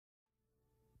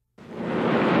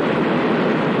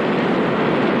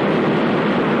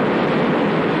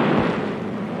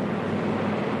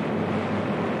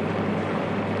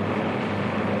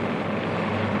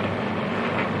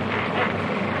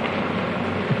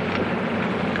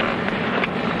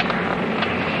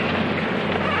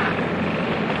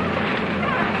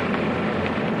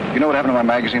know what happened to my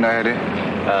magazine I had here?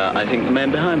 I think the man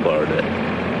behind borrowed it.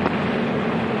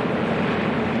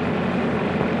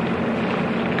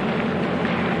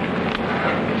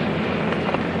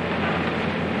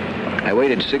 I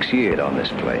waited 6 years on this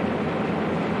plane.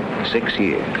 6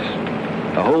 years.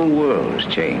 The whole world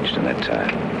has changed in that time.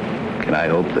 Can I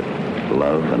hope that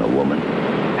love and a woman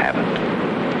haven't?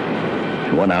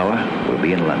 In 1 hour, we'll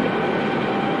be in London.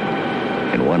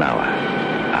 In 1 hour,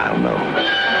 I'll know.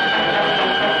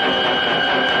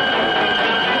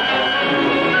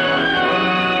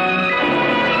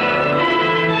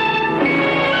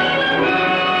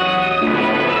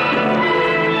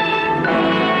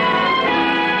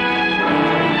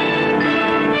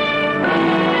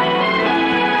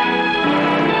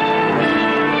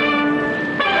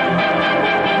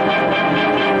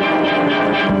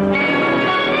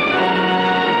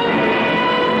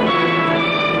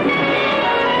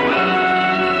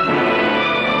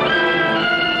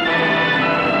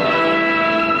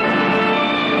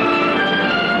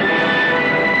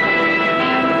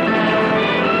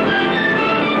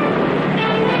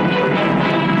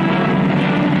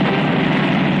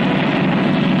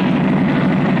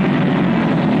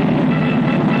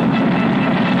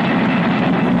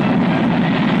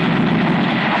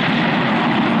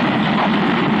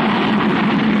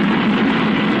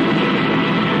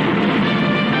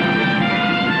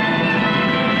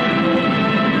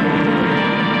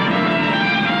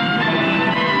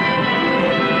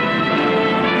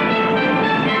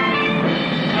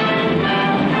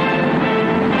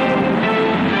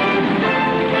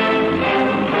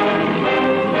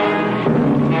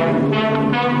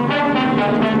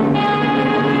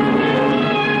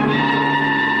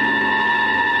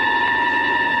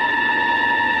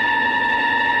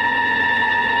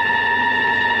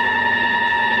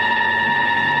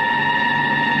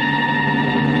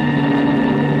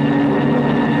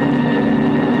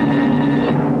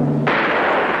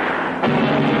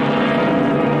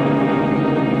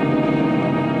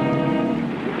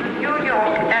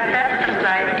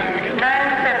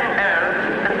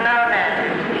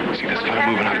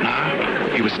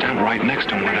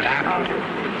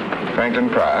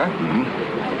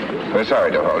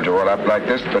 Sorry to hold you all up like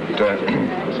this, but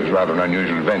this is rather an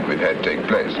unusual event we've had take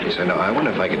place. So, no, I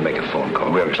wonder if I could make a phone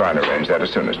call. We'll try and arrange that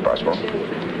as soon as possible.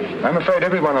 I'm afraid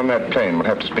everyone on that plane will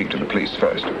have to speak to the police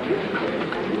first.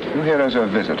 You here as a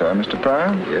visitor, Mr.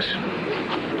 Pryor? Yes.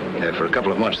 For a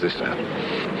couple of months this time.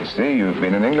 You see, you've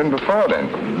been in England before then.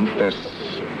 This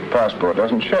passport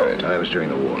doesn't show it. I was during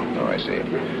the war. Oh, I see.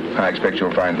 I expect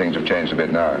you'll find things have changed a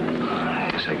bit now.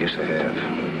 Yes, I guess they have.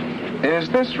 Is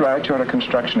this right? You're a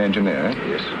construction engineer?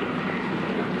 Yes.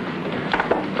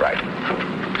 Right.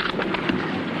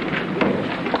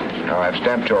 Now, I've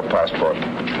stamped your passport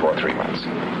for 3 months.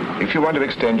 If you want to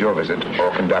extend your visit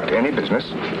or conduct any business,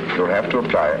 you'll have to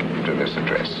apply to this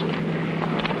address.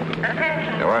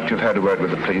 Now, after you've had a word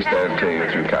with the police, they'll clear you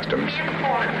through customs.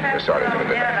 We're sorry for the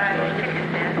delay.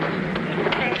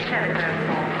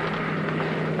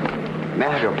 May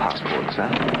I have your passport, sir?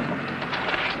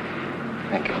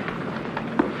 Thank you.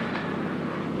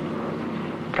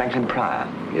 Franklin Pryor?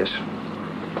 Yes.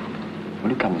 Will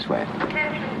you come this way? All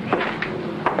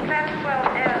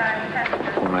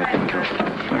right, thank you.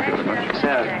 Thank you very much.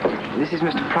 Sir, this is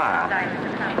Mr.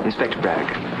 Pryor, Inspector Braddock.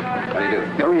 How do you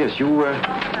do? Oh, yes, you were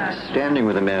standing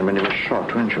with a man when he was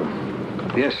shot, weren't you?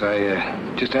 Yes,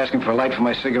 I just asked him for a light for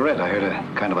my cigarette. I heard a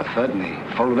kind of a thud, and he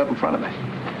folded up in front of me.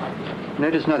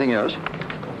 Noticed nothing else?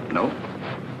 No.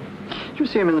 Did you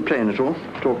see him in the plane at all?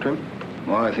 Talk to him?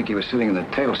 Well, I think he was sitting in the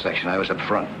tail section. I was up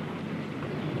front.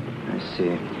 I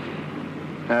see.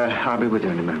 I'll be with you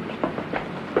in a moment.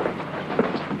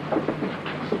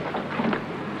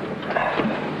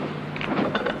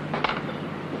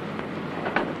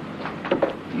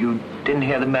 You didn't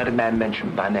hear the murdered man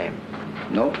mentioned by name?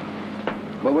 No.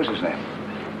 What was his name?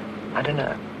 I don't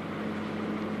know.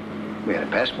 We had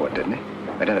a passport, didn't he?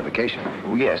 Identification.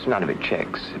 Oh, yes, none of it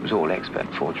checks. It was all expert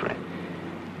forgery.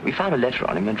 We found a letter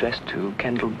on him addressed to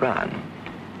Kendall Brown.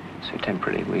 So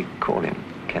temporarily we call him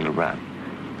Kendall Brown.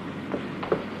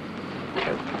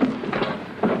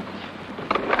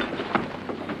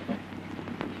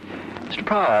 Mr.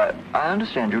 Pryor, I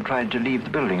understand you tried to leave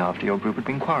the building after your group had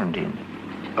been quarantined.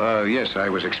 Yes, I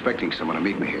was expecting someone to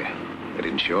meet me here. They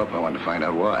didn't show up. I wanted to find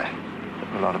out why.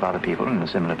 A lot of other people in a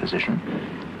similar position.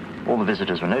 All the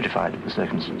visitors were notified of the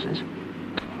circumstances.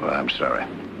 Well, I'm sorry.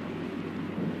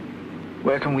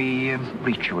 Where can we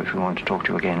reach you if we want to talk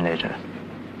to you again later?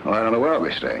 Well, I don't know where I'll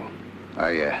be staying.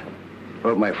 I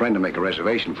wrote my friend to make a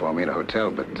reservation for me in a hotel,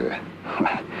 but,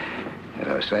 as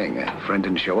I was saying, a friend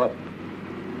didn't show up.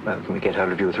 Well, can we get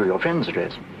hold of you through your friend's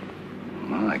address?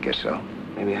 Well, I guess so.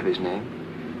 May we have his name?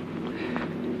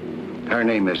 Her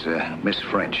name is Miss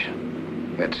French.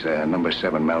 It's number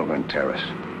 7 Malvern Terrace.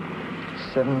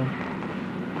 7?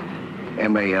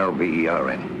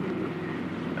 Malvern.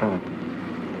 Oh.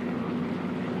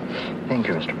 Thank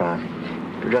you, Mr.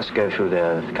 Brown. You'll just go through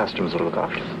there. The customs will look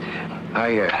after you.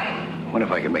 I wonder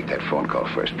if I can make that phone call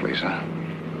first, please, huh?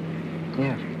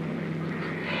 Yeah.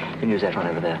 You can use that one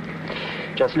over there.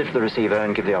 Just lift the receiver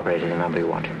and give the operator the number you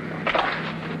want.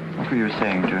 What were you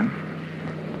saying to him?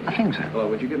 Nothing, sir. Hello,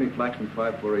 would you give me Flaxman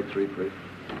 5483, please?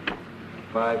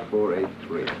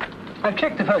 5483. I've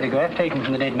checked the photograph taken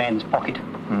from the dead man's pocket.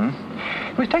 Hmm?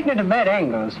 It was taken at a bad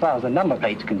angle as far as the number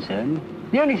plate's concerned.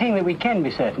 The only thing that we can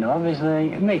be certain of is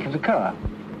the make of the car.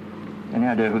 Any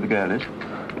idea who the girl is?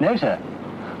 No, sir.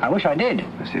 I wish I did.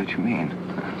 I see what you mean.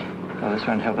 Well, this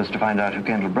won't help us to find out who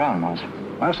Kendall Brown was.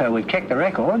 Well, sir, we've checked the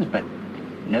records, but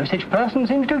no such person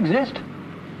seems to exist.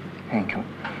 Thank you.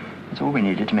 That's all we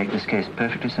needed to make this case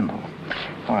perfectly simple.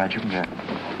 All right, you can go.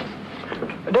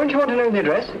 Don't you want to know the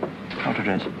address? What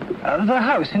address? The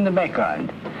house in the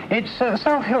background. It's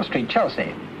South Hill Street,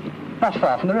 Chelsea. Not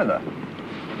far from the river.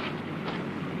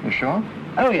 You sure?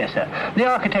 Oh, yes, sir. The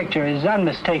architecture is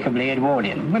unmistakably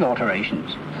Edwardian, with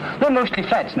alterations. They're mostly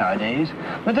flats nowadays,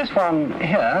 but this one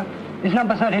here is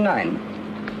number 39.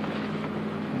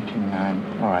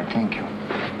 39. All right, thank you.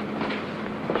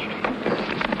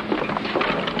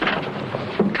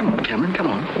 Come on, Cameron, come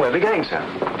on. Where are we going, sir?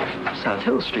 South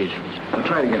Hill Street. I'll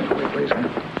try it again for me, please,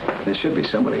 huh? There should be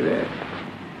somebody there.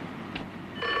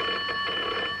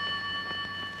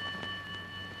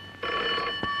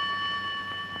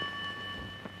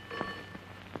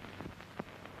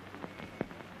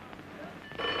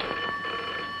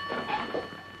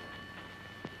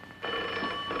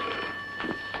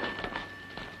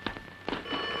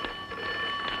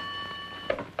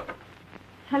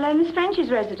 Hello, Miss French's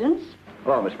residence.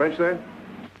 Hello, Miss French there?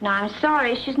 No, I'm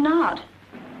sorry, she's not.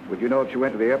 Would you know if she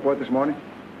went to the airport this morning?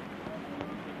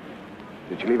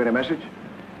 Did she leave any message?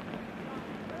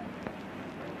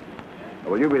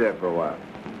 Or will you be there for a while?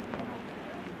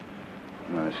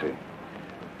 Oh, I see.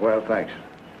 Well, thanks.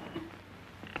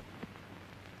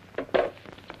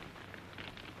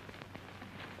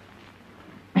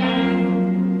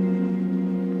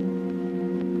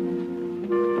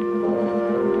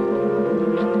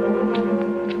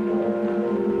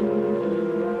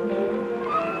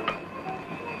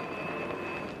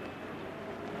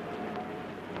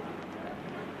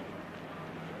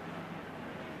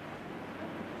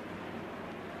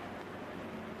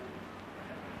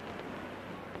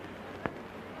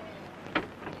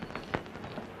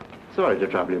 Sorry to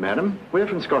trouble you, madam. We're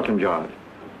from Scotland Yard.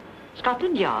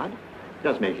 Scotland Yard?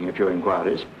 Just making a few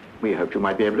inquiries. We hoped you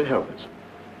might be able to help us.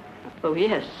 Oh,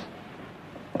 yes.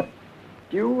 Do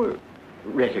you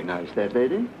recognize that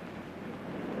lady?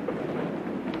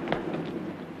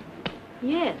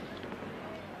 Yes.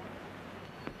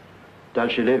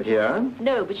 Does she live here?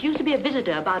 No, but she used to be a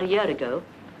visitor about a year ago.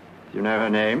 Do you know her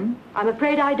name? I'm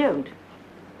afraid I don't.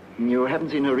 You haven't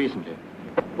seen her recently?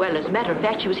 Well, as a matter of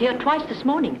fact, she was here twice this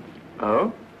morning.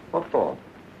 Oh? What for?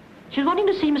 She was wanting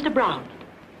to see Mr. Brown.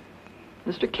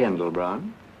 Mr. Kendall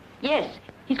Brown? Yes,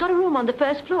 he's got a room on the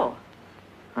first floor.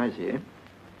 I see.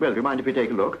 Well, do you mind if we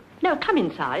take a look? No, come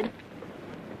inside.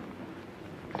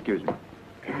 Excuse me.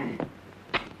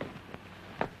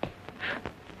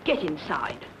 Get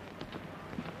inside.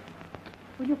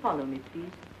 Will you follow me, please?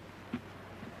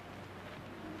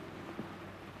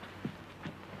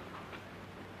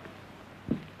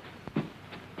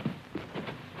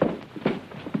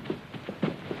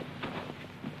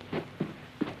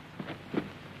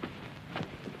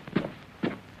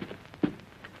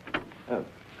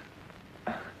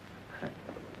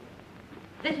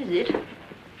 This is it.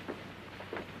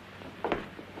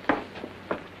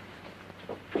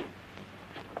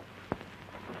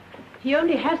 He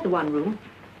only has the one room.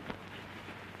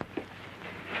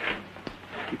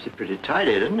 Keeps it pretty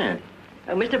tidy, doesn't it?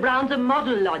 Oh, Mr. Brown's a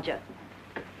model lodger.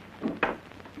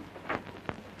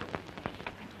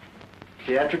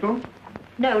 Theatrical?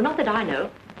 No, not that I know.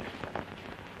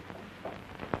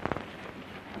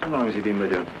 How long has he been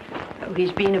with you? Oh,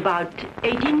 he's been about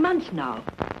 18 months now.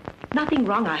 Nothing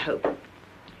wrong, I hope. Do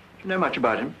you know much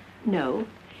about him? No.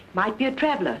 Might be a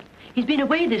traveler. He's been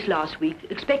away this last week,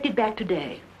 expected back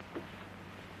today.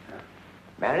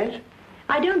 Married?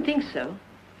 I don't think so.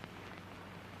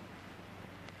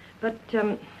 But,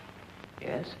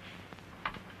 Yes.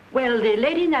 well, the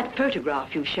lady in that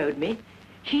photograph you showed me,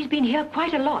 she's been here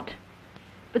quite a lot.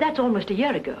 But that's almost a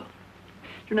year ago.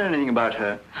 Do you know anything about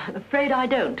her? I'm afraid I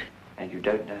don't. And you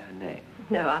don't know her name?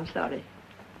 No, I'm sorry.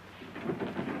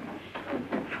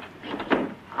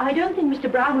 I don't think Mr.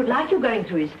 Brown would like you going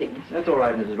through his things. That's all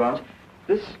right, Mrs. Barnes.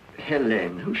 This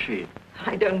Helene, who's she?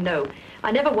 I don't know.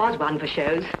 I never was one for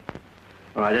shows.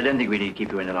 All right, I don't think we need to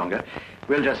keep you any longer.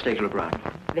 We'll just take a look around.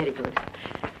 Very good.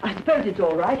 I suppose it's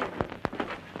all right.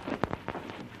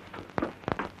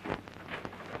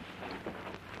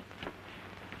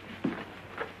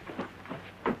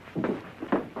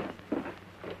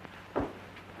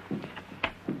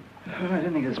 I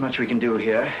don't think there's much we can do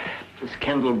here. This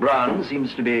Kendall Brown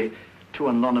seems to be too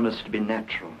anonymous to be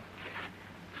natural.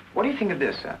 What do you think of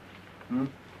this, sir?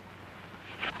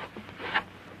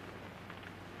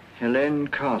 Helene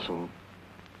Castle.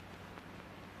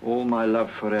 All my love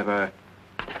forever,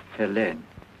 Helene.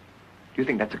 Do you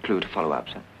think that's a clue to follow up,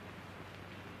 sir?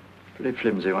 Pretty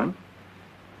flimsy one.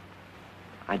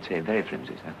 I'd say very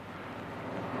flimsy, sir.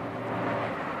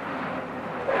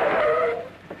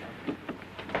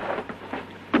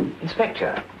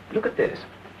 Inspector, look at this.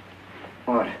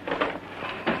 What?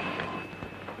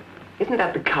 Isn't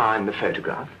that the car in the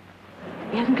photograph?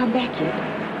 He hasn't come back yet.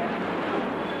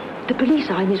 The police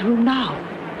are in his room now.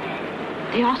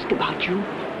 They ask about you.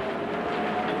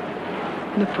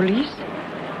 The police?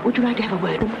 Would you like to have a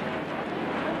word with them?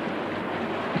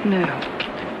 No.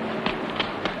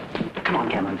 Come on,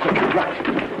 Cameron, quick, right.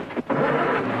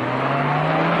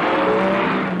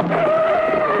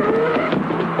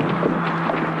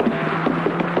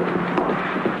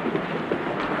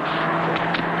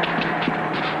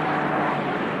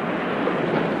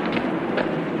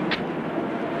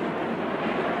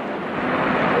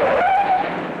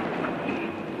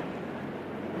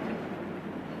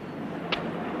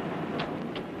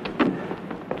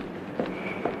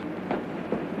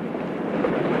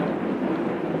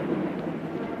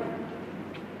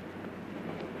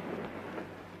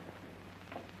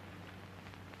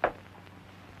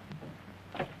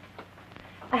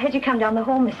 I heard you come down the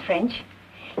hall, Miss French.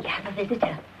 You have a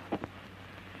visitor.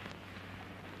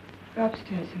 Go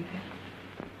upstairs, Cynthia.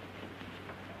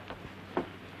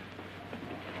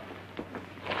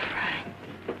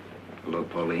 Hello,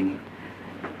 Pauline.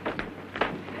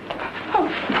 Oh,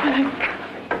 Frank.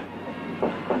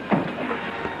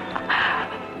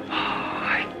 Oh,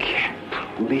 I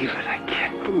can't believe it. I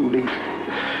can't believe it.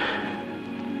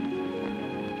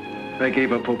 I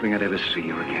gave up hoping I'd ever see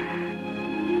you again.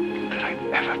 That I'd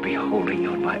ever be holding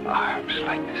you in my arms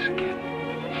like this again.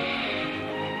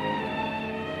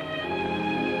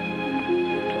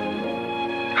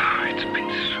 Oh, it's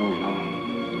been so long.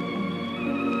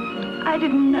 I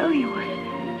didn't know you were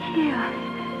here.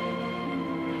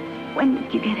 When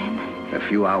did you get in? A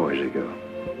few hours ago.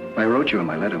 I wrote you in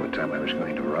my letter what time I was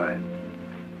going to arrive.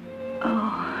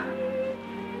 Oh.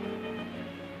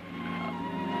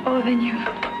 Oh, then you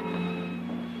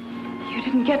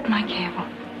didn't get my cable.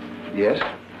 Yes?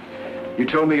 You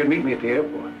told me you'd meet me at the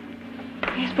airport.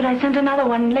 Yes, but I sent another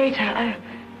one later. I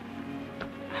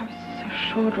was so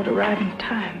sure it would arrive in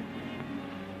time.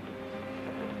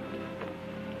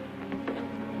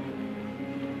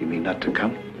 You mean not to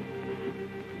come?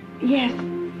 Yes.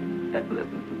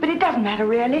 But it doesn't matter,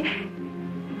 really.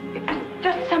 It was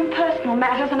just some personal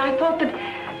matters, and I thought that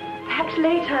perhaps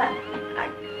later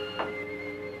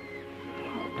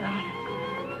Oh, darling.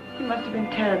 You must have been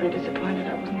terribly disappointed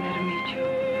I wasn't there to meet you.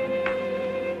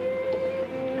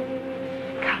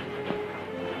 Come.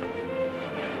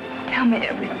 Tell me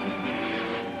everything.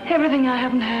 Everything I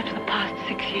haven't heard for the past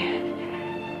 6 years.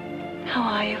 How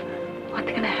are you? What's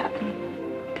going to happen?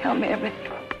 Tell me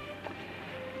everything.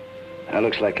 Now,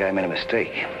 looks like I made a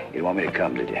mistake. You didn't want me to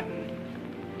come, did you?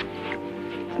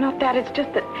 It's not that. It's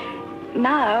just that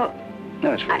now...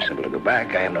 No, it's very simple to go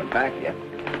back. I haven't unpacked yet.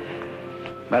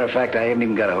 Matter of fact, I haven't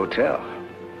even got a hotel.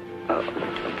 Oh,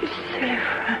 don't be silly,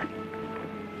 Frank.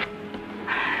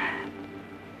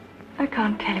 I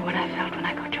can't tell you what I felt when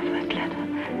I got your first letter.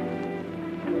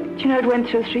 Do you know it went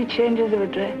through 3 changes of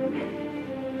address?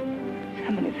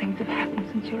 So many things have happened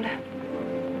since you left.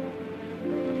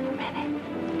 So many.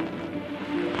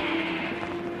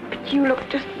 But you look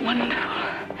just wonderful.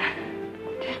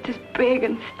 Just as big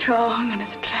and strong and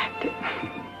as attractive.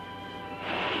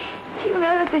 Do you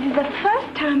know that this is the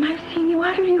first time I've seen you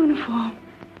out of uniform?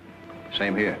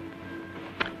 Same here.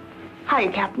 Hi,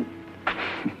 Captain.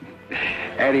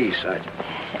 At ease, Sergeant.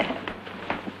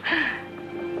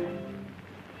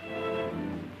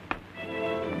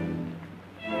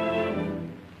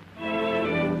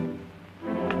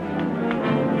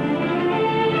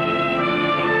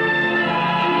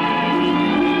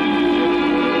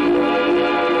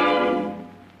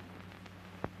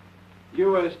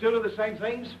 You still do the same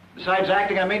things? Besides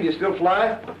acting, I mean, do you still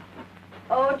fly?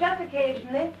 Oh, just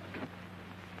occasionally.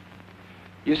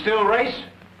 You still race?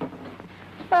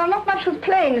 Well, not much with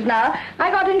planes now. I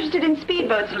got interested in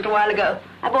speedboats a little while ago.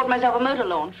 I bought myself a motor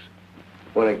launch.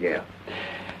 What a girl.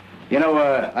 You know,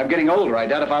 I'm getting older. I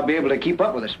doubt if I'll be able to keep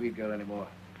up with a sweet girl anymore.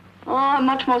 Oh, I'm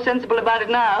much more sensible about it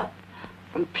now.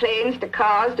 From planes to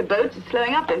cars to boats, it's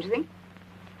slowing up, don't you think?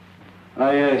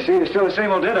 I see you're still the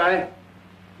same old Deadeye.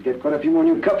 You get quite a few more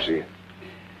new cups here.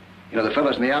 You know, the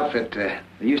fellows in the outfit, they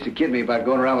used to kid me about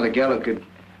going around with a gal who could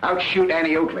outshoot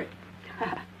Annie Oakley.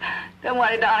 Don't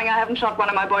worry, darling. I haven't shot one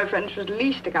of my boyfriends for at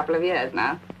least a couple of years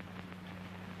now.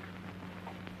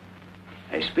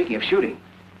 Hey, speaking of shooting,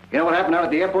 you know what happened out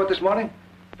at the airport this morning?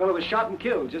 A fellow was shot and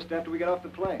killed just after we got off the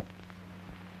plane.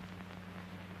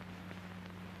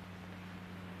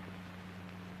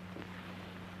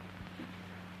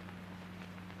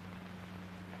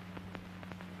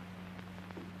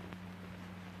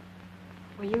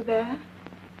 Were you there?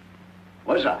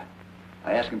 Was I?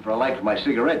 I asked him for a light for my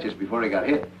cigarette just before he got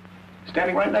hit.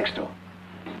 Standing right next to him.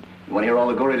 You want to hear all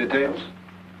the gory details?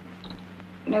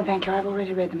 No, thank you. I've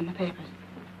already read them in the papers.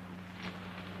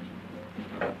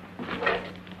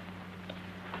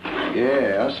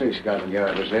 Yeah, I'll say Scotland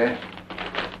Yard was there.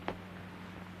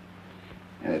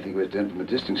 And I think it was done from a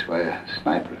distance by a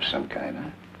sniper of some kind,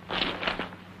 huh?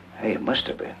 Hey, it must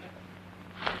have been.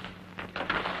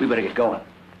 We better get going.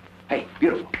 Hey,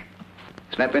 beautiful.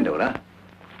 Snap into it, huh?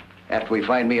 After we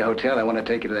find me a hotel, I want to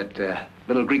take you to that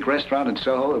little Greek restaurant in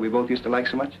Soho that we both used to like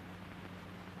so much.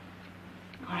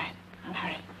 All right, I'll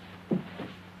hurry.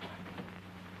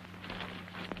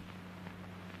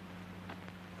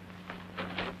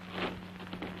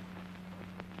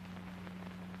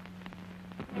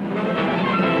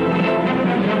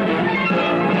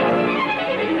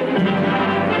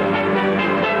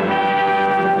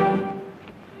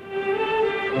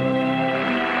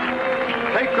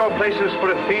 Places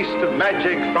for a feast of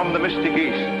magic from the mystic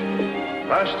East.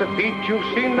 First a feat you've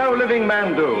seen no living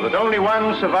man do, that only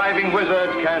one surviving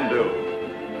wizard can do.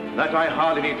 That I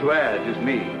hardly need to add is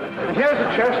me. And here's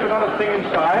a chest with another thing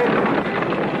inside.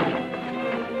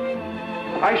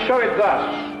 I show it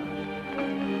thus,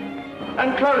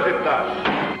 and close it thus.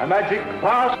 A magic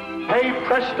pass, hey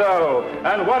presto,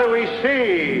 and what do we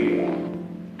see?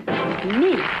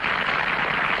 Me.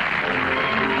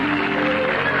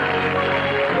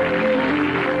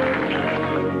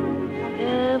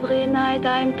 Every night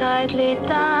I'm tightly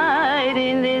tied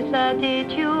in this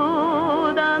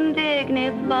attitude,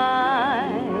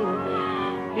 undignified.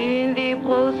 In the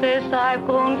process I've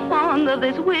grown fond of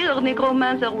this weird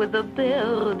necromancer with the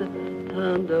beard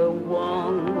and the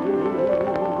wand.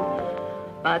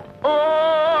 But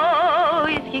oh,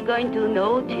 is he going to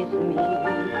notice me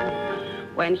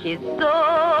when he's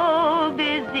so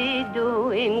busy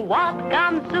doing what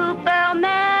comes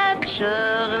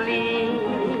supernaturally?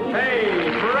 Hey,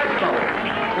 presto!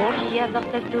 All he ever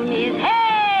says to me is,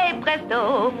 hey,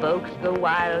 presto! Folks go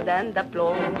wild and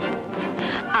applaud.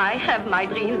 I have my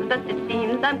dreams, but it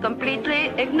seems I'm completely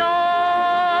ignored.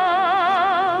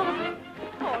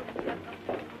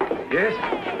 Yes?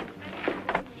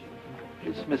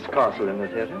 Is Miss Castle in the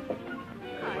theatre?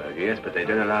 Well, yes, but they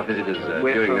don't allow visitors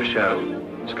during the show.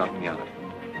 Scotland Yard.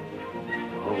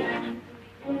 Oh,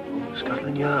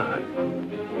 Scotland Yard.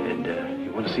 And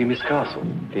you want to see Miss Castle?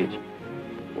 Did.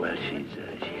 Well, she's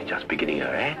just beginning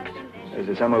her act. Is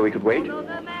there somewhere we could wait?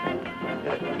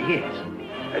 Yes.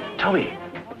 Tommy.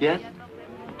 Yes?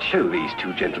 Show these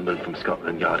two gentlemen from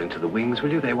Scotland Yard into the wings,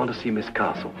 will you? They want to see Miss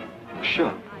Castle.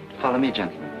 Sure. Follow me,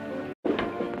 gentlemen.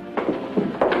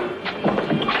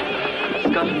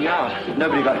 Scotland Yard.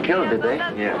 Nobody got killed, did they?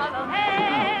 Yes.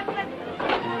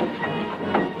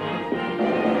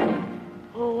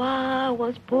 Oh, I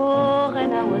was poor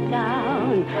and I was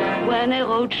down when a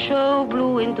road show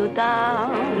blew into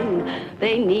town.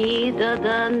 They needed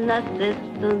an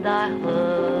assistant, I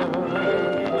heard.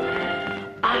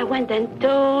 I went and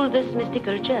told this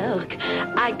mystical jerk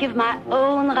I'd give my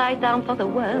own right arm for the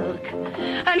work.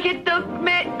 And he took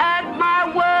me at my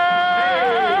word.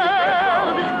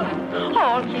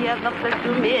 All he ever said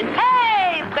to me is,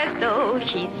 hey, presto,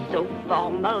 she's so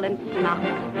formal and smart.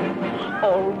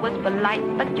 Always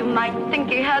polite, but you might think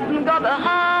he hadn't got a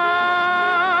heart.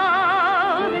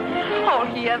 All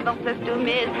he ever says to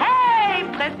me is, hey,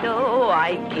 presto,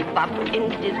 I give up in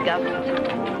disgust.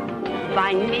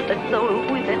 Find me a soul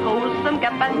with a wholesome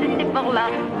capacity for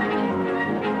love.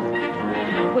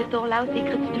 With all our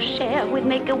secrets to share, we'd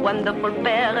make a wonderful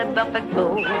pair, a perfect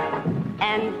bow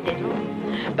and fiddle.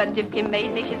 But if he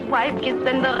made me his wife, he'd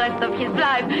spend the rest of his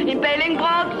life impaling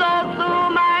broadswords through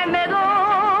my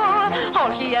middle.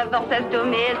 All he ever says to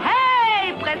me is, hey,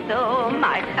 hey, presto,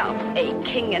 my heart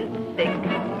aching and sick.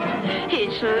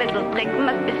 Each little trick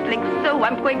must be slick, so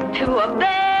I'm quick to obey.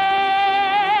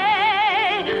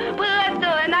 Presto,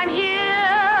 and I'm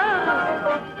here.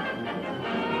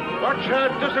 Watch her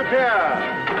disappear.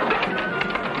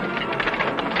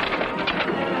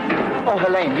 Oh,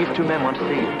 Helene, these two men want to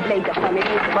see you. Later for me.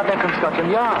 But they're from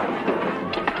Scotland Yard.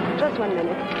 Just 1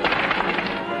 minute.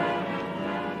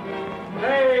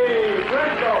 Hey,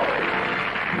 Presto!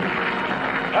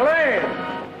 Helene!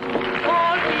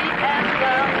 All he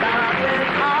ever loved is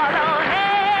hollow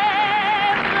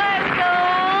hair, presto,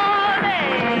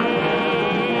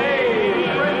 Hey,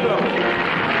 Presto!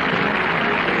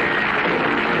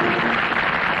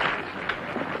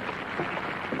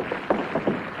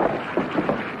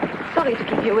 Sorry to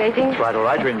keep you waiting. Quite all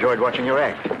right. We enjoyed watching your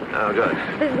act. Oh, good.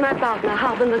 This is my partner,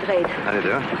 Harbin the Great. How do you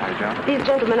do? How do you do? These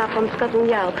gentlemen are from Scotland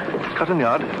Yard. Scotland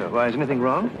Yard? Why, is anything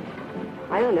wrong?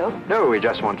 I don't know. No, we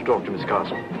just want to talk to Miss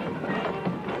Castle.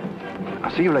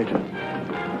 I'll see you later.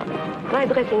 My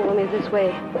dressing room is this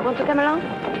way. Want to come along?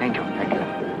 Thank you. Thank you.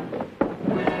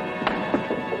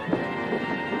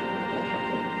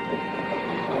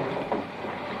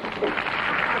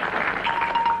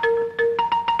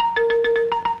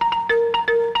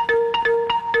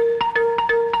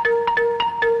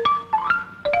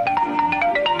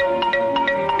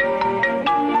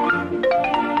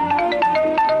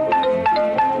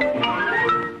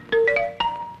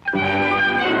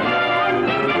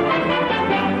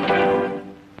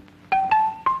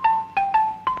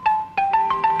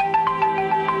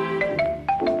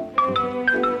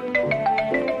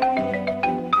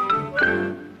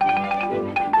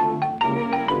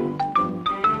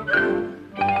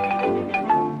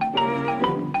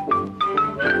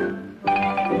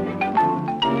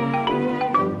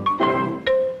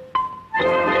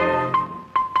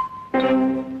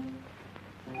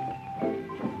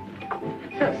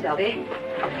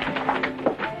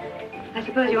 I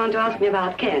suppose you want to ask me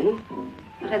about Ken.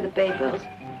 I read the papers.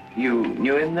 You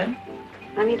knew him then?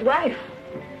 I'm his wife.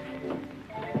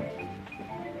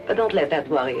 But don't let that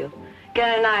worry you.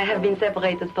 Ken and I have been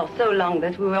separated for so long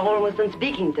that we were almost on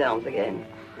speaking terms again.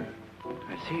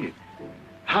 I see.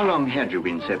 How long had you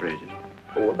been separated?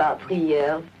 Oh, about 3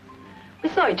 years. We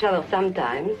saw each other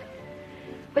sometimes.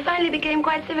 We finally became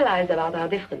quite civilized about our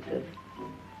differences.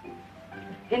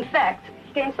 In fact,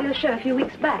 he came to the show a few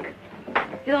weeks back.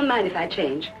 You don't mind if I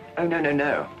change? Oh,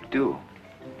 no. Do.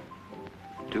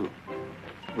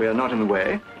 We are not in the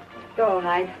way. You're all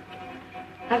right.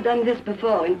 I've done this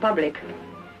before in public.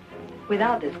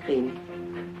 Without the screen.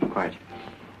 Quite.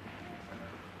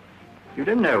 You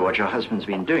don't know what your husband's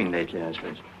been doing lately, I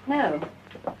suppose. No.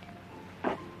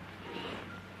 Do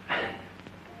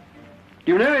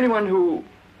you know anyone who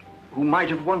might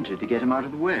have wanted to get him out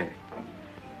of the way?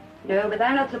 No, but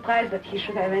I'm not surprised that he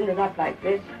should have ended up like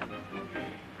this.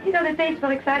 He got a taste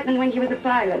for excitement when he was a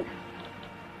pilot.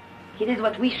 He did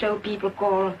what we show people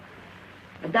call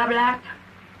a double act.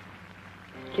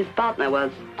 His partner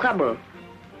was trouble.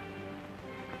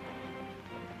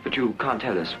 But you can't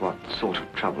tell us what sort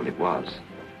of trouble it was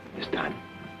this time.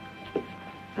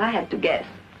 I had to guess.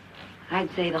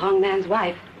 I'd say the wrong man's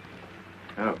wife.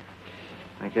 Oh,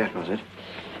 like that was it.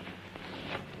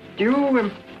 Do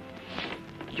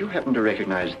you happen to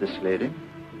recognize this lady?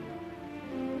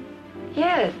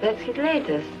 Yes, that's his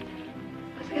latest.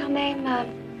 What's her name?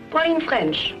 Pauline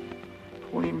French.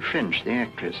 Pauline French, the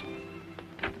actress.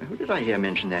 Who did I hear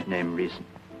mention that name recently?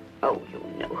 Oh, you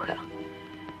know her.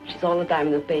 She's all the time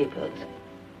in the papers.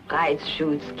 Rides,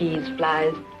 shoots, skis,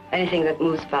 flies, anything that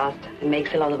moves fast and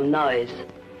makes a lot of noise.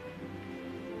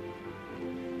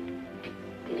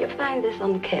 Did you find this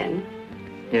on Ken?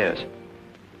 Yes.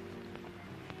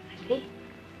 I see.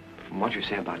 From what you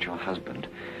say about your husband,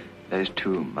 those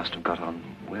two must have got on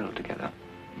well together.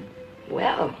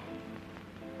 Well.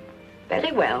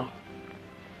 Very well.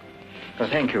 Well,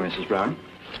 thank you, Mrs. Brown.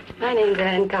 My name's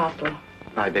Helene Castle.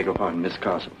 I beg your pardon, Miss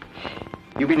Castle.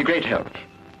 You've been a great help.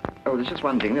 Oh, there's just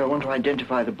one thing. They'll want to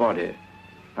identify the body.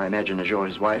 I imagine as you're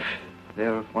his wife,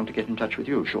 they'll want to get in touch with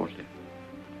you shortly.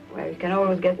 Well, you can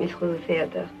always get me through the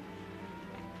theater.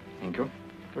 Thank you.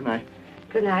 Good night.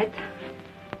 Good night.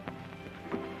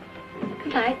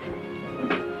 Good night.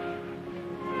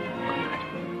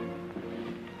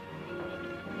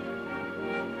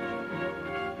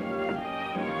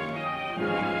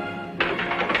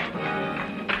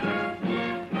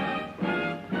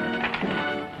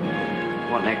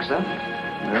 What next, sir?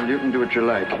 Well, you can do what you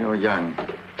like. You're young.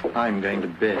 I'm going to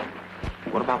bed.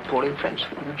 What about Pauline French?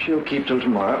 Well, she'll keep till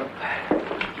tomorrow.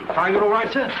 Find it all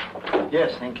right, sir?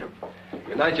 Yes, thank you.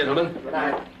 Good night, gentlemen. Good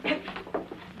night.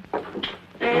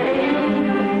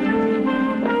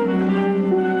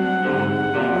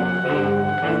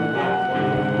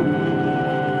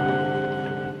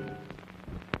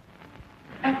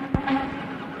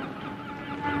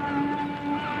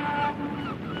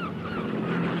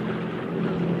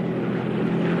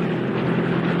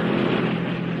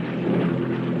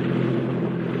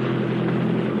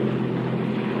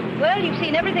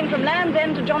 seen everything from Land's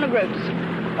End to John O'Groats.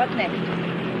 What's next?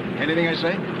 Anything I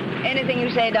say? Anything you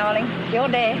say, darling. It's your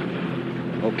day.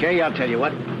 Okay, I'll tell you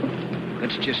what.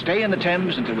 Let's just stay in the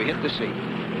Thames until we hit the sea.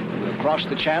 We'll cross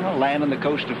the channel, land on the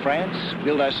coast of France,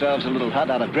 build ourselves a little hut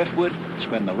out of driftwood,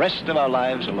 spend the rest of our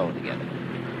lives alone together.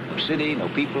 No city, no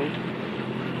people,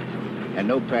 and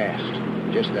no past.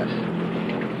 Just us.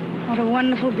 What a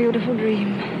wonderful, beautiful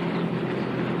dream.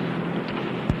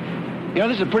 You know,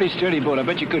 this is a pretty sturdy boat. I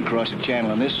bet you could cross the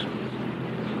channel on this.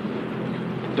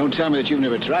 Don't tell me that you've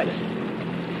never tried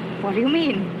it. What do you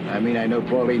mean? I mean, I know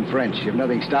Pauline French. If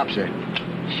nothing stops her,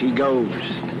 she goes.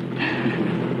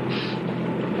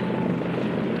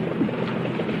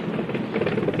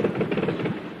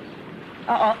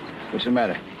 Uh-oh. What's the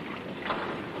matter?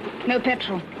 No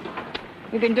petrol.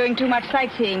 We've been doing too much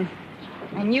sightseeing.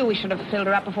 I knew we should have filled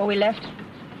her up before we left.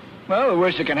 Well, the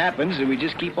worst that can happen is that we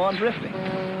just keep on drifting.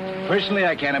 Personally,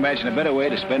 I can't imagine a better way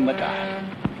to spend my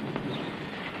time.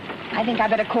 I think I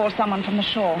better call someone from the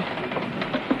shore.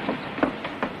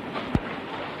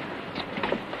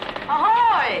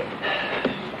 Ahoy!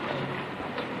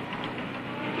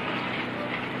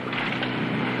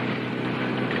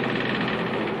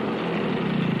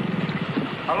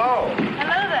 Hello.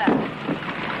 Hello there.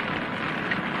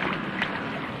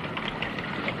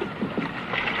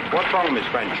 What's wrong, Miss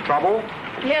French? Trouble?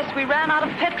 Yes, we ran out of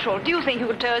petrol. Do you think you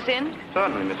could tow us in?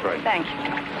 Certainly, Miss French. Thank you.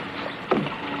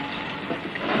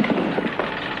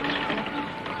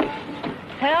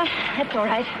 Well, that's all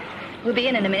right. We'll be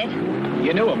in a minute.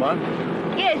 You knew him, huh?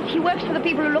 Yes, he works for the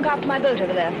people who look after my boat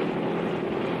over there.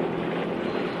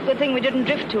 Good thing we didn't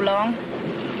drift too long.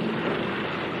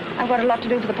 I've got a lot to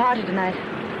do for the party tonight.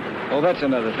 Oh, that's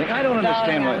another thing. I don't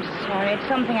understand I'm sorry. It's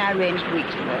something I arranged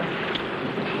weeks ago.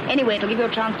 Anyway, it'll give you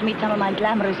a chance to meet some of my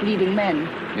glamorous leading men.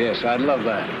 Yes, I'd love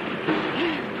that.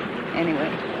 Anyway,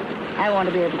 I want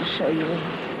to be able to show you.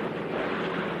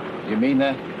 You mean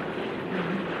that?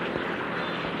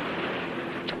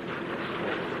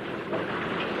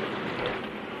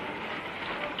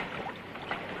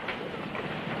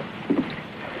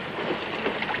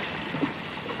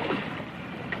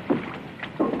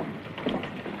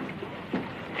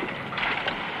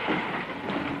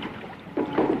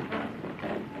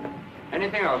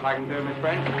 Anything else I can do, Miss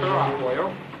French? Fill her up for you.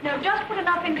 No, just put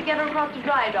enough in to get her across the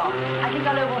dry dock. I think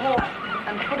I'll overhaul her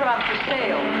and put her up for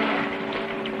sale.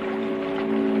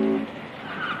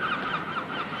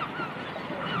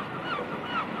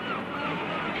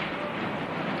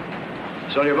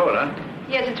 Sold your boat, huh?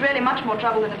 Yes, it's really much more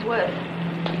trouble than it's worth.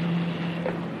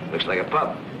 Looks like a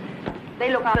pub.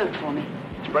 They look out for me.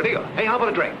 Spreading up. Hey, how about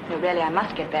a drink? No, really, I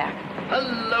must get back.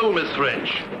 Hello, Miss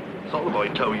French. Saw the boy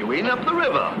tow you in up the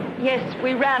river. Yes,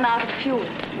 we ran out of fuel.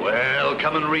 Well,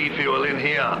 come and refuel in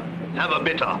here. Have a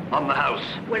bitter on the house.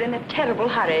 We're in a terrible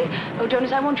hurry. Oh,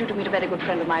 Jonas, I want you to meet a very good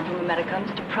friend of mine from America,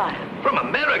 Mr. Pryor. From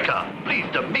America?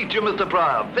 Pleased to meet you, Mr.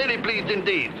 Pryor. Very pleased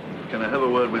indeed. Can I have a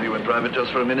word with you in private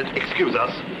just for a minute? Excuse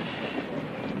us.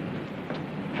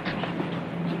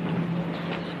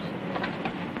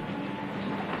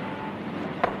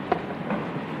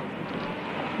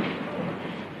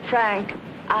 Frank,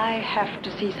 I have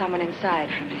to see someone inside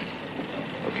for a minute.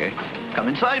 Okay. Come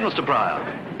inside, Mr. Pryor.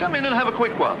 Come in and have a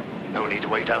quick one. No need to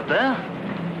wait out there.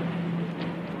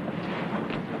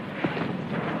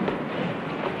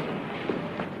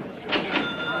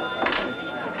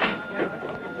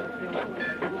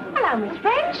 Hello, Miss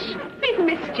French. We've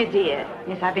missed you, dear.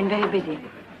 Yes, I've been very busy.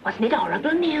 Wasn't it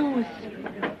horrible news?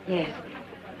 Yes.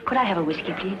 Could I have a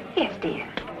whiskey, please? Yes, dear.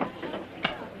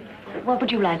 What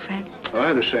would you like, Frank? Oh, I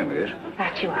have the same, I guess.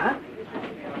 That you are.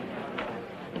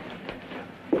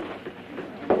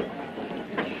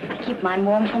 Keep mine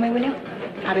warm for me, will you?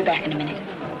 I'll be back in a minute.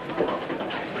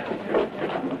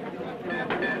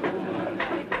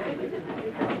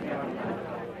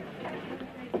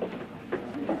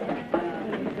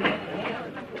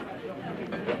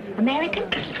 American?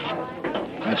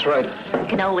 That's right. You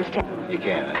can always tell. You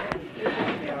can.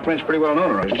 French pretty well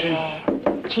known, isn't she?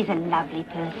 Yeah. She's a lovely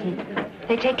person.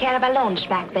 They take care of our launch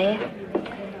back there.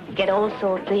 You get all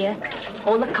sorts here.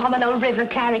 All the common old river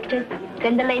characters.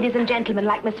 Then the ladies and gentlemen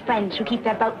like Miss French who keep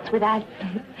their boats with us.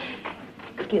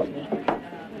 Excuse me.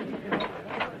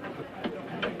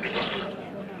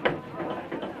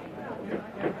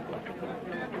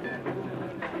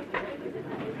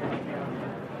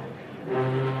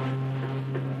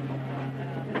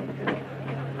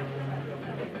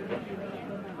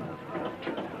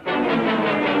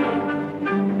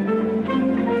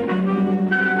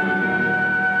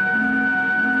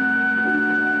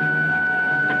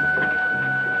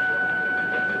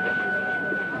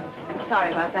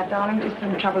 Sorry about that, darling. Just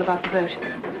some trouble about the boat.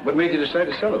 What made you decide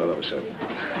to sell it all of a sudden?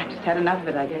 I just had enough of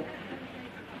it, I guess.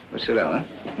 Well, sit down, huh?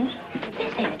 They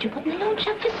say that you put in the loan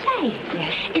shark for sale.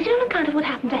 Yes. Is it on account of what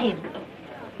happened to him?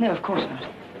 No, of course not.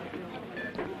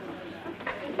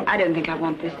 I don't think I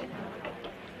want this.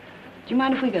 Do you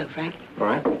mind if we go, Frank? All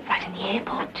right. Right in the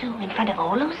airport, too, in front of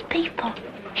all those people.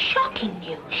 Shocking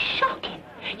news, shocking.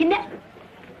 You never...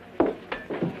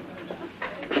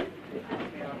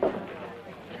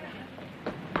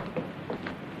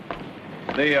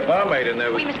 The barmaid in there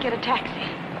was... We must get a taxi.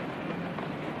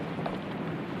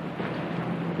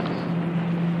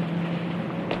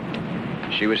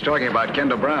 She was talking about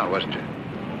Kendall Brown, wasn't she?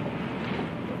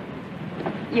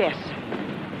 Yes.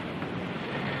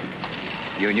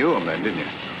 You knew him then, didn't you?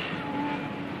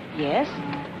 Yes?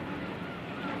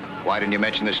 Why didn't you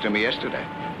mention this to me yesterday?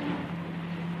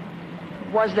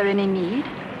 Was there any need?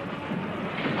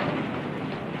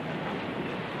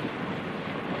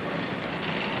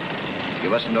 You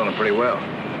must have known him pretty well.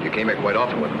 You came here quite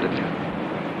often with him, didn't you?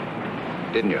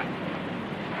 Didn't you?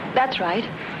 That's right.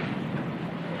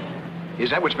 Is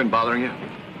that what's been bothering you?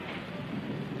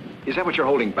 Is that what you're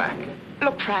holding back?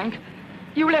 Look, Frank,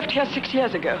 you left here 6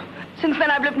 years ago. Since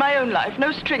then, I've lived my own life.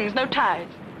 No strings, no ties.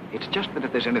 It's just that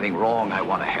if there's anything wrong, I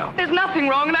want to help. There's nothing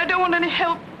wrong, and I don't want any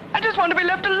help. I just want to be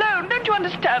left alone. Don't you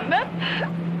understand that?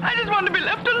 I just want to be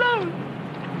left alone.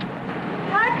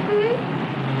 Taxi!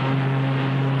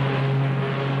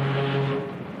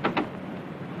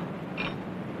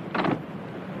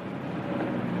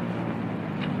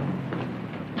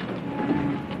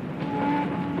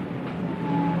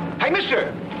 Hey,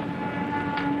 mister!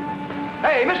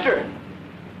 Hey, mister!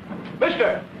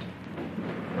 Mister!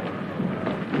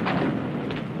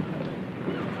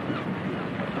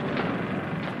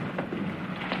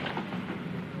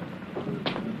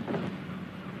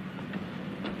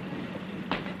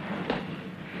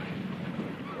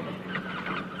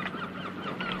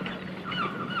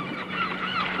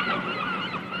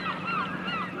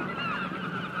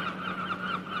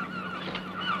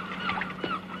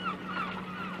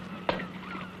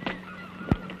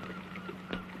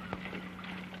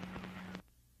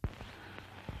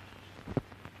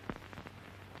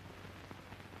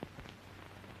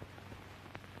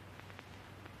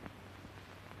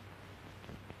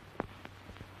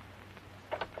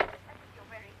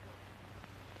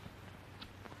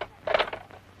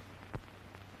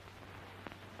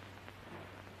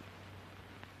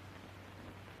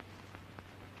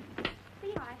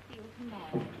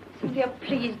 Cynthia,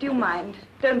 please, do you mind?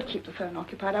 Don't keep the phone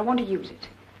occupied. I want to use it.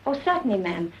 Oh, certainly,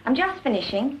 ma'am. I'm just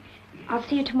finishing. I'll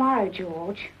see you tomorrow,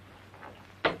 George.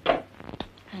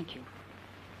 Thank you.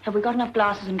 Have we got enough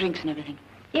glasses and drinks and everything?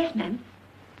 Yes, ma'am.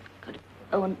 Good.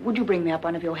 Oh, and would you bring me up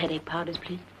one of your headache powders,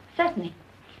 please? Certainly.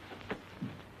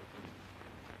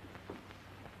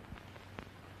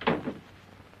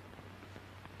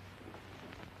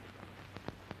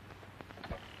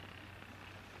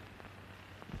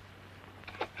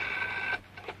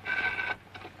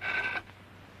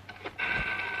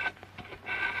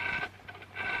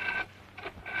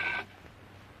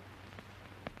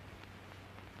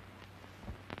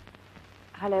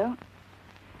 Hello?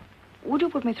 Would you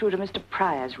put me through to Mr.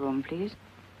 Pryor's room, please?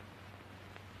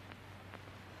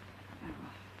 Oh,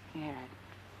 yeah.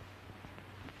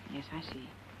 Yes, I see.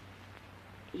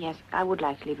 Yes, I would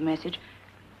like to leave a message.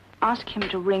 Ask him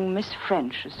to ring Miss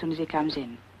French as soon as he comes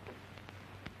in.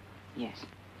 Yes.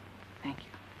 Thank you.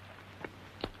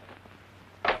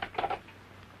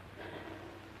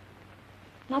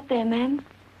 Not there, ma'am.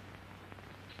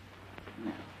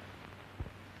 No.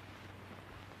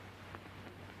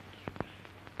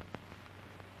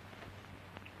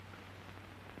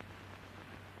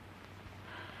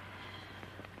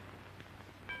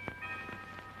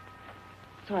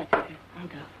 It's all right, Cynthia. I'll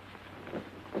go.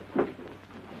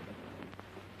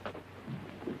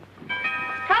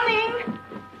 Coming!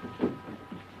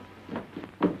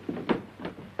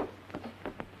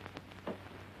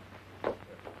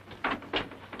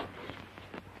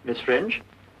 Miss French?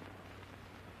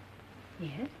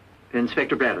 Yes?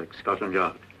 Inspector Braddock, Scotland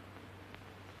Yard.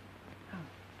 Oh.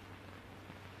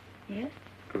 Yes?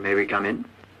 May we come in?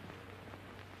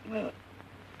 Well,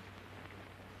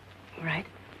 all right.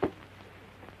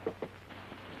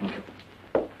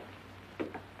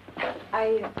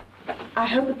 I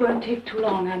hope it won't take too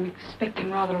long. I'm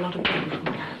expecting rather a lot of people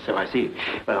from here. So I see.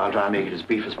 Well, I'll try and make it as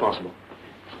brief as possible.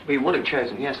 We would have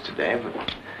chosen yesterday,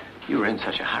 but you were in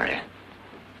such a hurry.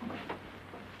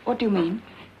 What do you mean?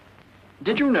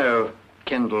 Did you know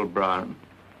Kendall Brown?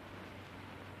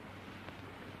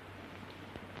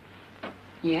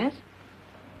 Yes?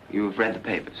 You've read the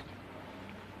papers.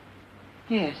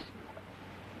 Yes.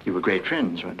 You were great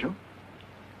friends, weren't you?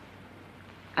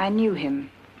 I knew him.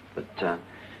 But,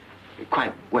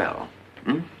 quite well,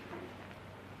 hmm?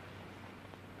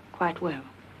 Quite well.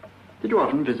 Did you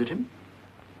often visit him?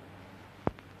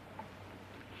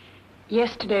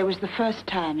 Yesterday was the first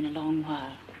time in a long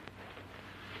while.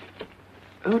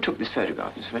 Who took this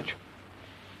photograph, Miss French?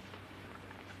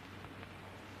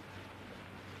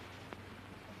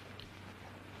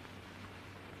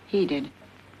 He did.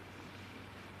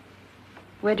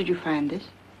 Where did you find this?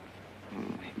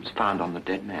 It was found on the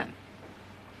dead man.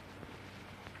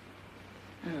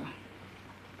 Oh.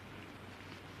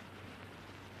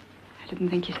 I didn't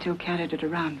think you still carried it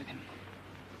around with him.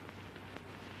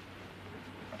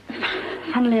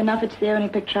 Funnily enough, it's the only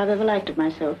picture I've ever liked of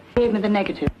myself. He gave me the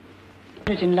negative.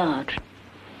 Put it in large.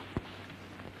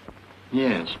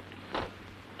 Yes.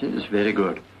 It is very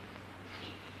good.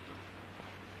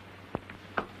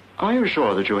 Are you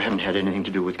sure that you haven't had anything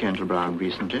to do with Kendall Brown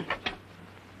recently?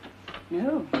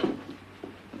 No.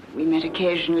 We met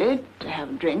occasionally to have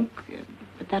a drink,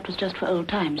 but that was just for old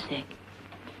times' sake.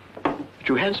 But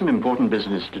you had some important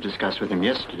business to discuss with him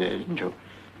yesterday, didn't you?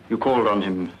 You called on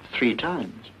him 3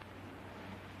 times.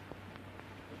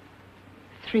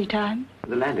 3 times?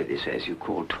 The landlady says you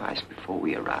called twice before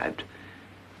we arrived.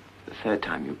 The 3rd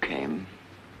time you came,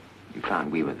 you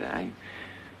found we were there.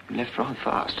 You left rather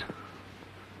fast.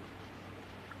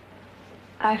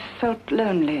 I felt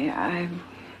lonely. I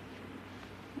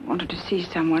wanted to see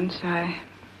someone, so I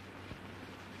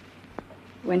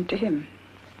went to him.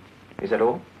 Is that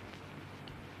all?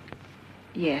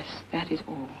 Yes, that is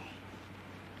all.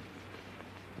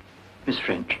 Miss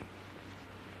French,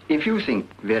 if you think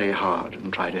very hard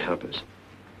and try to help us,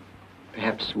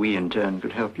 perhaps we in turn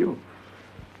could help you.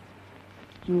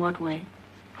 In what way?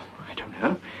 Oh, I don't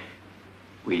know.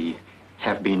 We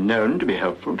have been known to be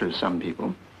helpful to some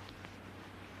people.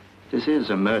 This is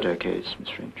a murder case, Miss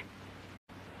French.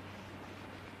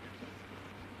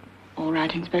 All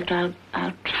right, Inspector,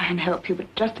 I'll try and help you,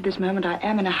 but just at this moment I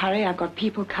am in a hurry. I've got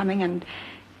people coming and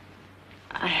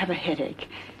I have a headache.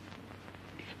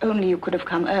 If only you could have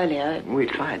come earlier. We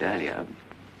tried earlier.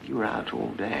 You were out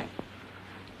all day.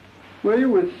 Were you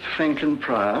with Franklin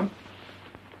Pryor?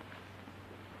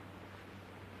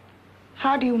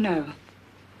 How do you know?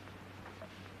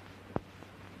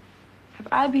 Have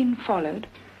I been followed?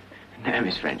 No,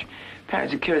 Miss French.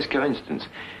 Apparently it's a curious coincidence.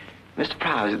 Mr.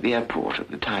 Pryor was at the airport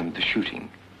at the time of the shooting.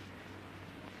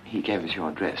 He gave us your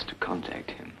address to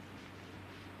contact him.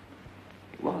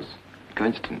 It was a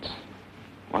coincidence,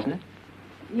 wasn't it?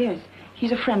 Yes.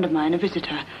 He's a friend of mine, a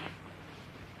visitor.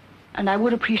 And I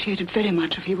would appreciate it very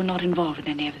much if he were not involved in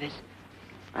any of this.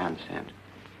 I understand.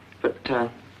 But,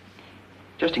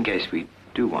 just in case we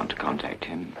do want to contact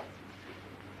him,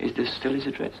 is this still his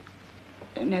address?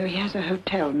 No, he has a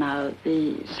hotel now,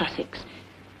 the Sussex.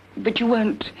 But you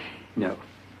won't... No,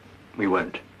 we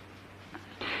won't.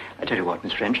 I tell you what,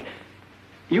 Miss French,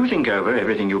 you think over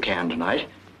everything you can tonight,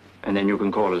 and then you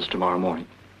can call us tomorrow morning.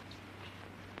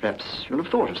 Perhaps you'll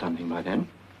have thought of something by then.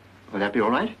 Will that be all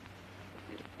right?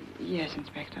 Yes,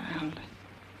 Inspector.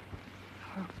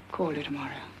 I'll call you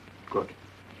tomorrow. Good.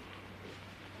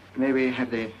 May we have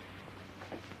the...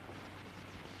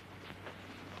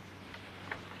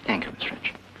 Thank you, Miss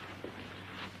French.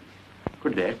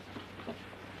 Good day.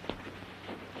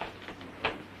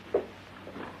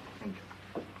 Thank you.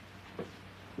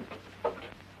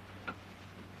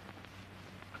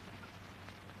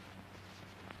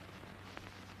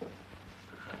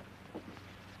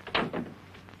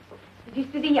 Did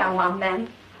you see the young one, then?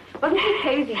 Wasn't he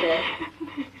cozy there?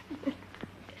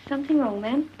 Something wrong,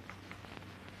 then?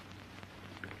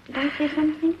 Did I say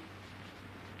something?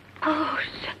 Oh,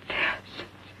 sit there.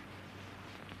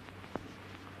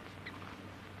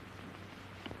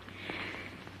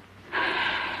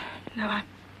 No,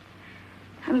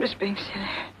 I'm just being silly.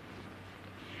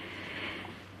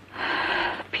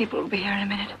 The people will be here in a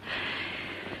minute.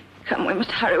 Come, we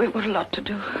must hurry. We've got a lot to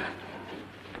do.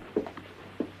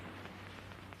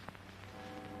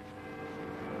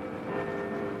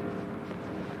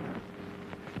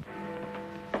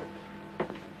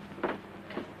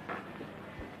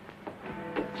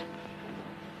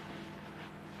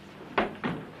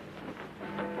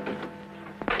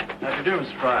 How do you do,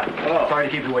 Mr. Pryor? Oh. Sorry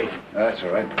to keep you waiting. That's all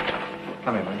right.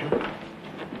 Come in, won't you?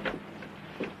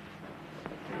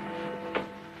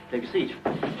 Take a seat.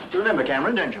 You remember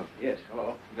Cameron, don't you? Yes,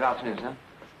 hello. Good afternoon, sir.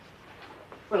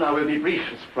 Well, now, we'll be brief,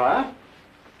 Mr. Pryor.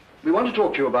 We want to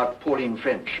talk to you about Pauline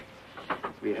French.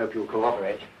 We hope you'll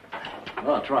cooperate.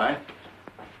 Well, I'll try.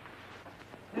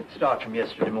 Let's start from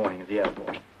yesterday morning at the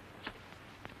airport.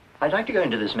 I'd like to go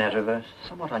into this matter of a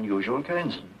somewhat unusual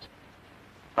coincidence.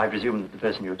 I presume that the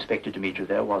person you expected to meet you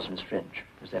there was Miss French.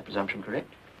 Is that presumption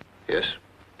correct? Yes.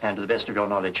 And to the best of your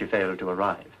knowledge, she failed to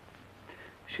arrive.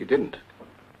 She didn't.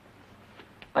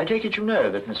 I take it you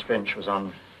know that Miss French was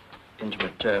on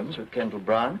intimate terms with Kendall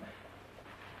Brown,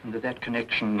 and that that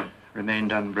connection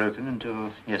remained unbroken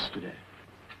until yesterday.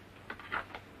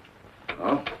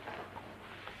 Oh?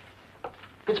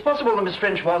 It's possible that Miss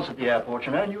French was at the airport,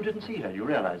 you know, and you didn't see her. You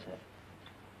realize that?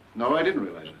 No, I didn't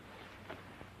realize it.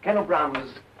 Kendall Brown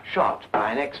was shot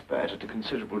by an expert at a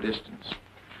considerable distance.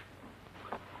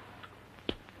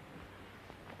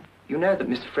 You know that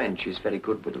Miss French is very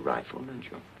good with a rifle, don't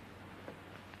you?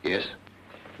 Yes.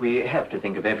 We have to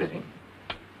think of everything.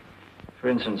 For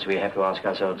instance, we have to ask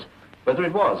ourselves whether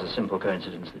it was a simple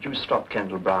coincidence that you stopped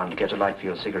Kendall Brown to get a light for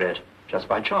your cigarette just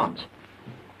by chance,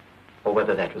 or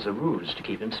whether that was a ruse to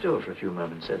keep him still for a few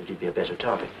moments so that he'd be a better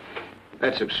target.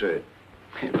 That's absurd.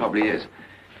 It probably is.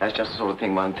 That's just the sort of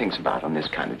thing one thinks about on this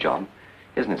kind of job,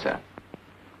 isn't it, sir?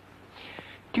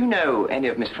 Do you know any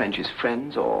of Miss French's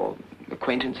friends or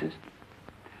acquaintances?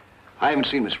 I haven't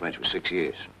seen Miss French for 6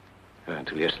 years,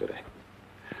 until yesterday.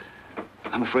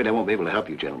 I'm afraid I won't be able to help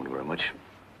you gentlemen very much.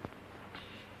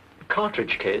 The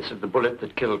cartridge case of the bullet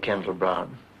that killed Kendall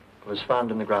Brown was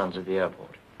found in the grounds of the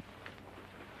airport.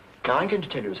 Now, I'm going to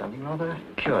tell you something rather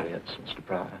curious, Mr.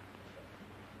 Pryor.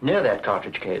 Near that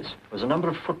cartridge case was a number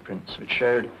of footprints which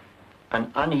showed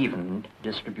an uneven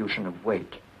distribution of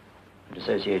weight. And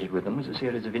associated with them was a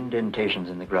series of indentations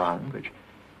in the ground which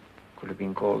could have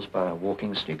been caused by a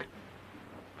walking stick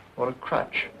or a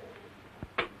crutch.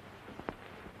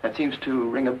 That seems to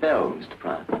ring a bell, Mr.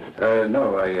 Pryor.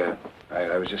 No,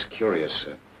 I was just curious.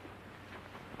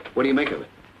 What do you make of it?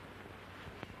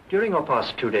 During your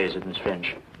past 2 days with Miss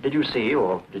French, did you see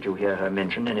or did you hear her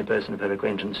mention any person of her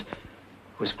acquaintance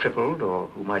who was crippled or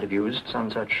who might have used some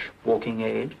such walking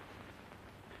aid?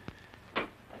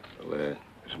 Well,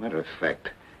 as a matter of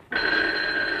fact...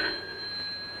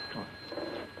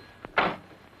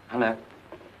 Hello.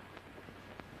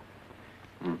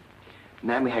 The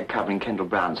man we had covering Kendall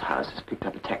Brown's house has picked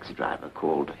up a taxi driver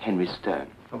called Henry Stone.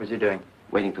 What was he doing?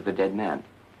 Waiting for the dead man.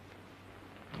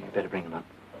 You better bring him up.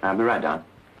 I'll be right down.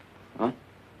 What?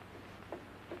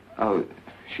 Oh,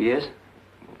 she is?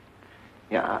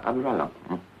 Yeah, I'll be right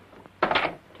along.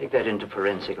 Take that into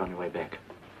forensic on your way back.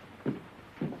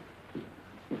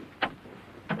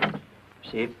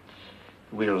 See,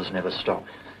 the wheels never stop.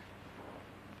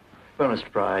 Well,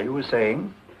 Mr. Pryor, you were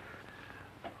saying?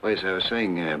 Well, yes, I was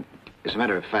saying, as a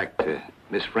matter of fact,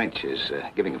 Miss French is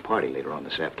giving a party later on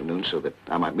this afternoon so that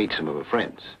I might meet some of her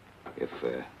friends. If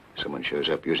someone shows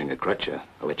up using a crutch,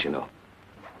 I'll let you know.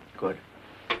 Good.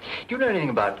 Do you know anything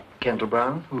about Kendall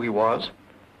Brown, who he was?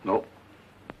 No.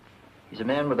 He's a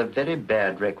man with a very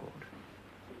bad record.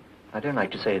 I don't like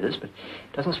to say this, but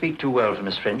it doesn't speak too well for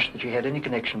Miss French that she had any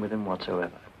connection with him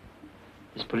whatsoever.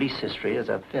 His police history is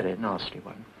a very nasty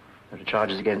one. There are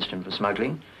charges against him for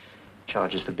smuggling,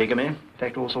 charges for bigamy, in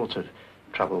fact, all sorts of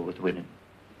trouble with women.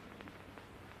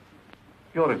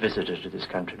 You're a visitor to this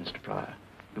country, Mr. Pryor.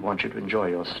 We want you to enjoy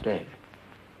your stay.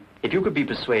 If you could be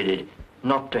persuaded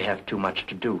not to have too much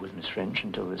to do with Miss French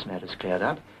until this matter's cleared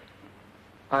up,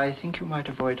 I think you might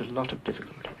avoid a lot of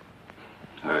difficulty.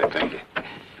 All right, thank you.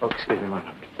 Oh, excuse me, one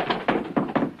moment.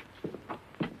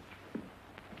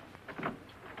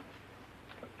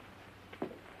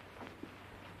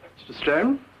 Mr.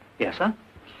 Stone? Yes, sir?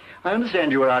 I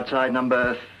understand you were outside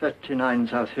number 39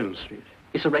 South Hill Street.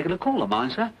 It's a regular call of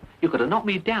mine, sir. You could have knocked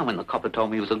me down when the copper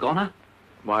told me he was a goner.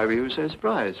 Why were you so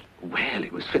surprised? Well,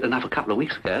 it was fit enough a couple of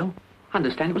weeks ago. I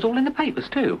understand it was all in the papers,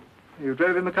 too. You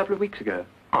drove him a couple of weeks ago.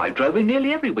 I drove him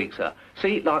nearly every week, sir.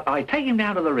 See, like, I take him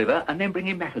down to the river and then bring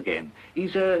him back again.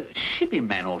 He's a shipping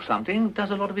man or something,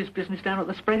 does a lot of his business down at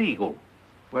the Spread Eagle.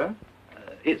 Where?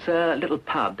 It's a little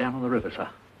pub down on the river, sir.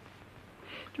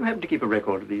 Do you happen to keep a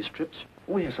record of these trips?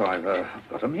 Oh, yes, I've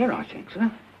got them here, I think,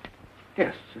 sir.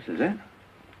 Yes, this is it.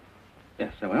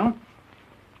 Yes, there we are.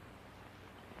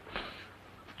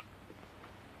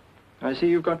 I see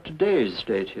you've got today's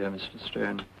date here, Mr.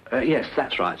 Stone. Yes,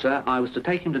 that's right, sir. I was to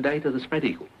take him today to the Spread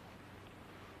Eagle.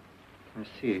 I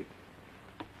see.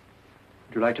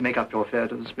 Would you like to make up your fare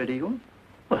to the Spread Eagle?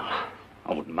 Well,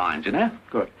 I wouldn't mind, you know.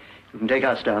 Good. You can take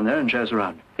us down there and show us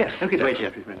around. Yes, okay. Wait here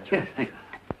a few minutes. Yes, thank you.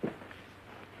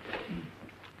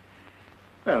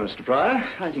 Well, Mr. Pryor,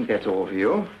 I think that's all for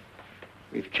you.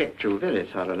 We've checked you very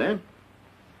thoroughly.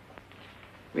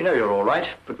 We know you're all right,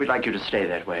 but we'd like you to stay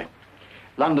that way.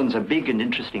 London's a big and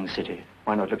interesting city.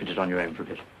 Why not look at it on your own for a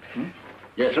bit?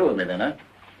 You're through with me then, huh?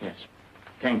 Yes.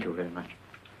 Thank you very much.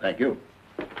 Thank you.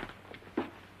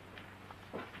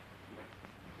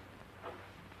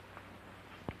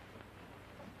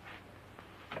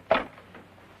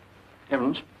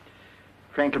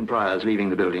 Franklin Pryor's leaving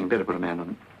the building. Better put a man on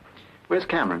him. Where's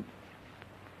Cameron?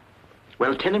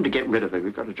 Well, tell him to get rid of her.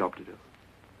 We've got a job to do.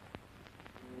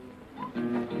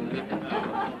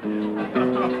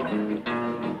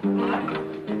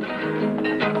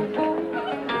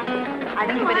 I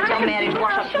think you better tell Mary to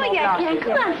wash up some more glasses.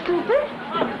 Come on, stupid.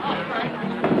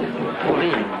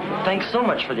 Pauline, thanks so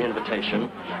much for the invitation.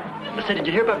 I said, did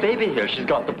you hear about Beeby here? She's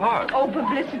got the part. Oh,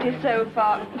 publicity so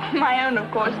far. My own,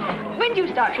 of course. When do you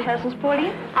start rehearsals,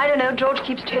 Pauline? I don't know. George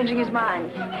keeps changing his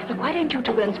mind. Look, why don't you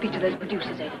two go and speak to those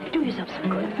producers, eh? Do yourself some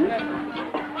good. Cynthia,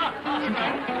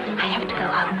 I have to go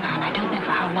out now, and I don't know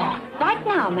for how long. Right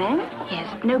now, ma'am? Yes,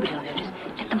 nobody will notice.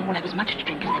 Let them all have as much to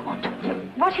drink as they want.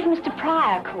 What if Mr.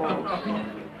 Pryor calls?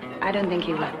 I don't think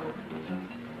he will.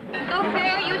 Go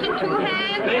fair, using two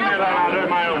hands. Leave me alone, I'll do it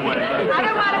my own way. I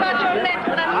don't mind about your lips,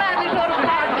 but I'm madly sort of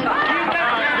tired.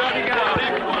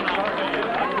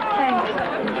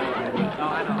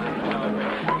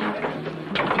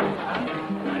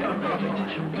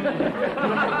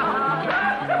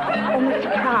 Oh,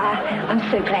 Mr. Pryor, I'm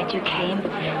so glad you came.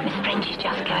 Miss French is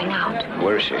just going out.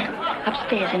 Where is she?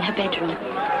 Upstairs in her bedroom.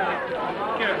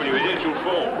 Careful, you idiot, you'll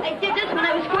fall. I did this when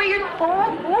I was 4 years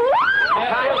old.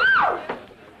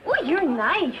 Oh, you're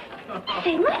nice.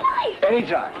 Saved my life.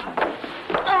 Anytime.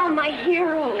 Oh, my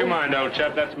hero. You mind, old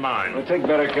chap, that's mine. We'll take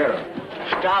better care of her.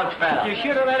 Stop, fella. You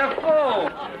should have let her fall.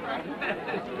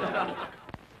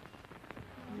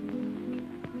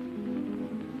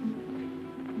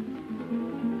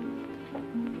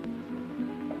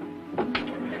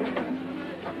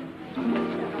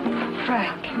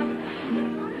 Frank.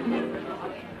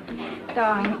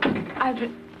 Darling,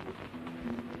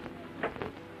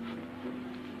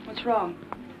 What's wrong?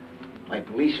 My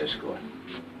police escort.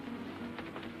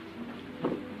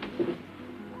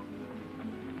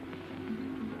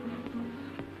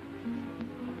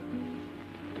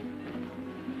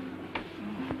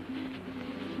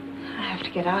 I have to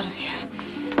get out of here.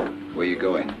 Where are you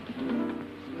going?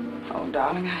 Oh,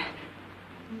 darling,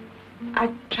 I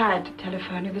tried to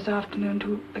telephone you this afternoon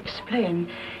to explain.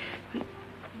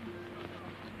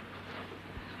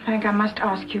 Frank, I must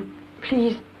ask you,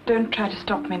 please don't try to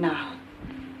stop me now.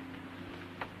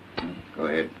 Go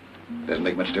ahead. Doesn't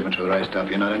make much difference whether I stop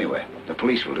you or not anyway. The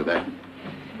police will do that.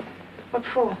 What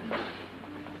for?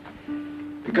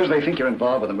 Because they think you're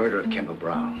involved with the murder of Kendall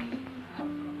Brown.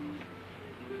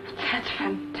 That's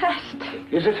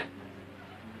fantastic. Is it?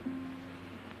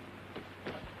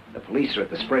 The police are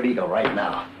at the Spread Eagle right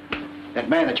now. That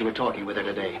man that you were talking with her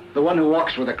today. The one who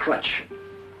walks with a crutch.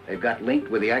 They've got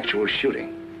linked with the actual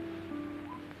shooting.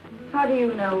 How do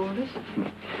you know all this?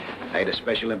 I had a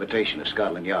special invitation to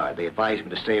Scotland Yard. They advised me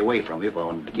to stay away from you if I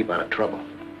wanted to keep out of trouble.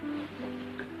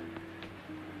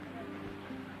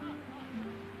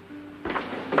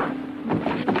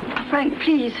 Frank,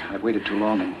 please. I've waited too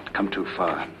long and come too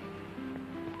far.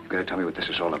 You've got to tell me what this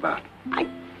is all about.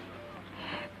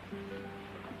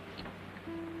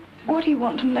 What do you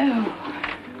want to know?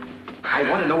 I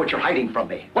want to know what you're hiding from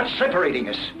me. What's separating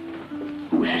us?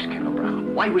 Who is this Kendall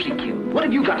Brown? Why was he killed? What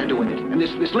have you got to do with it? And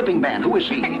this Limping Man, who is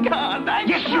he? I can't.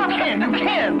 Yes, you can. You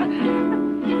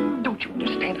can. Don't you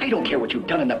understand? I don't care what you've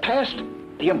done in the past.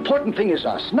 The important thing is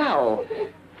us. Now,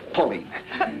 Pauline,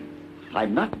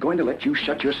 I'm not going to let you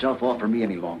shut yourself off from me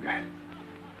any longer.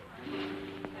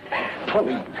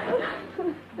 Pauline.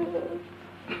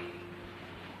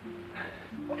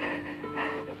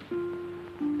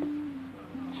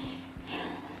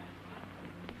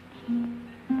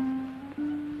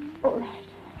 All right.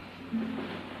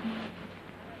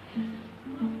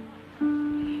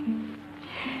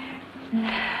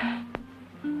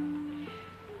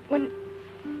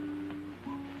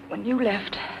 When you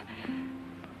left,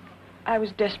 I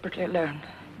was desperately alone.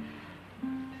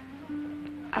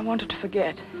 I wanted to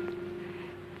forget.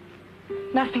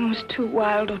 Nothing was too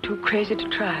wild or too crazy to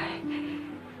try,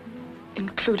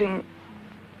 including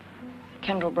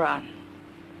Kendall Brown.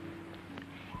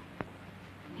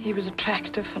 He was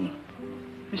attractive and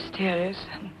mysterious,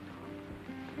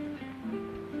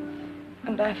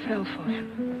 and I fell for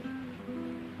him.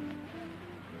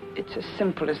 It's as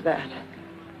simple as that.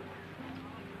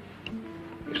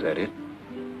 Is that it?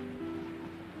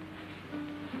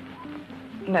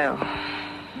 No.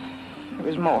 There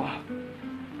was more.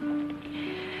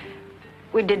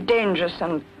 We did dangerous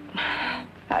and,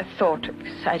 I thought,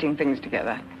 exciting things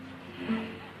together.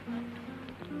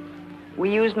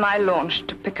 We used my launch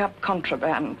to pick up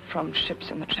contraband from ships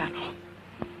in the Channel.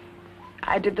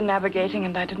 I did the navigating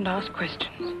and I didn't ask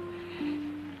questions.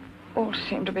 All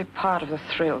seemed to be part of the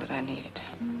thrill that I needed.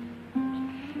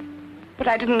 But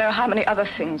I didn't know how many other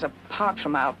things, apart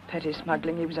from our petty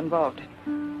smuggling, he was involved in.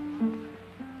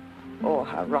 or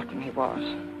how rotten he was.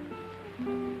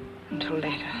 Until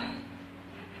later.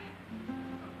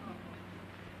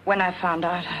 When I found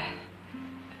out,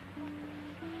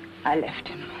 I left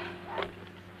him.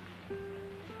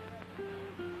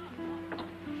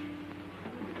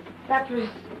 That was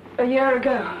a year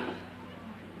ago.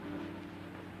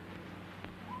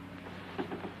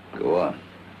 Go on.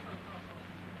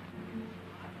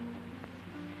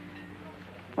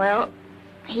 Well,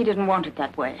 he didn't want it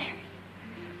that way.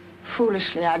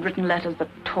 Foolishly, I'd written letters that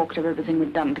talked of everything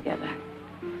we'd done together.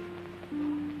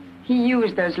 He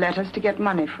used those letters to get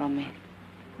money from me.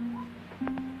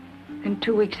 Then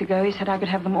 2 weeks ago, he said I could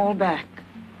have them all back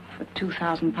for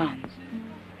 £2,000.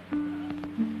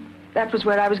 That was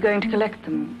where I was going to collect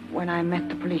them when I met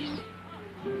the police.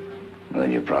 Well,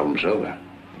 then your problem's over.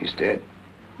 He's dead.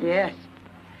 Yes.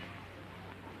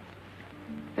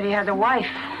 But he has a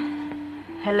wife,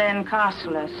 Helene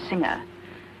Castle, a singer.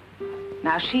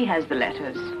 Now she has the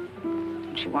letters,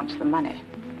 and she wants the money.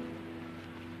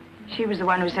 She was the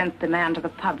one who sent the man to the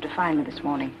pub to find me this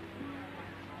morning.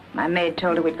 My maid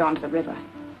told her we'd gone to the river.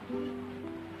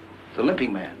 The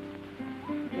Limping Man.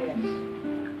 Yes.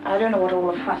 I don't know what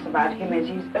all the fuss about him is.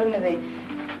 He's only the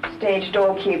stage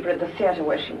doorkeeper at the theater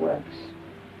where she works.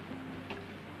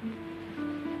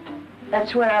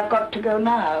 That's where I've got to go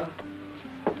now.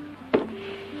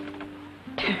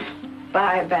 To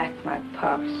buy back my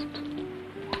past.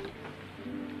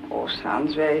 All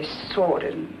sounds very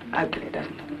sordid and ugly,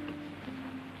 doesn't it?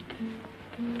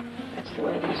 That's the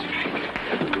way it is,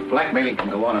 Frank. Blackmailing can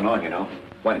go on and on, you know.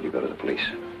 Why don't you go to the police?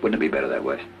 Wouldn't it be better that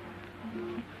way?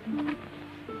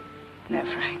 No,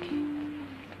 Frank.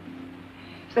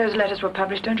 If those letters were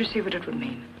published, don't you see what it would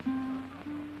mean?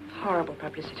 Horrible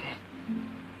publicity.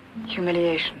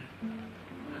 Humiliation.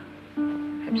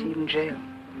 Perhaps even jail.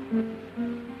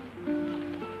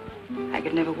 I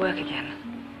could never work again.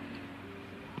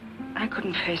 I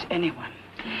couldn't face anyone.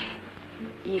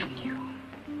 Even you.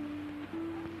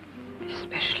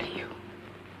 Especially you.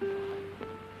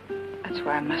 That's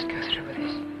why I must go through with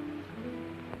this.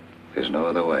 There's no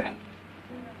other way.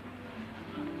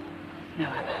 No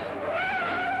other.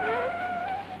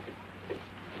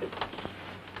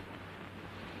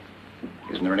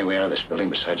 Isn't there any way out of this building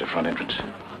besides the front entrance?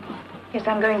 Yes,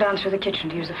 I'm going down through the kitchen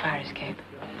to use the fire escape.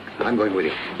 I'm going with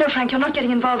you. No, Frank, you're not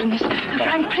getting involved in this.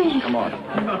 Frank, please. Come on.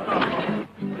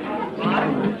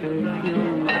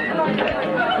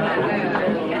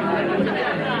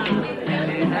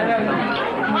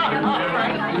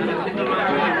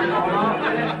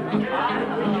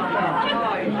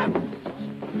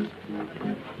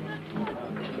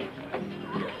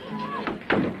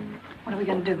 What are we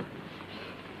going to do?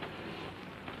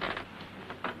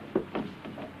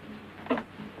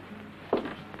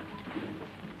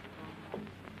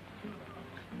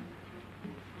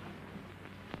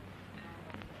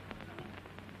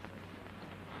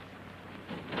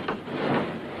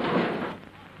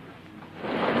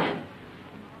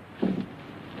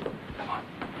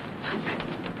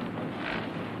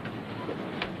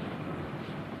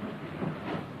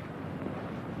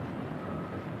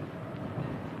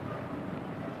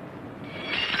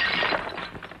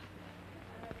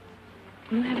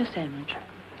 Will you have a sandwich?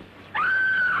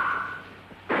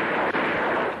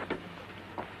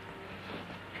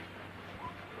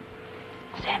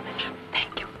 Sandwich.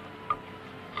 Thank you.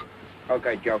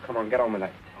 Okay, Joe, come on, get on with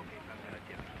it.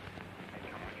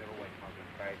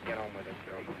 Get on with it,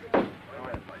 Joe.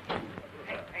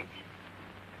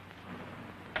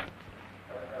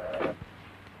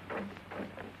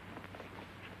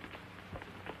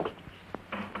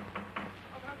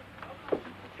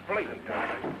 Police.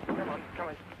 Come on, come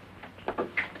on.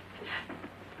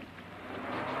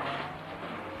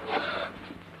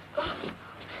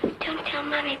 Don't tell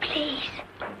Mummy, please.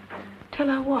 Tell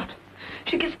her what?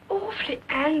 She gets awfully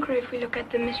angry if we look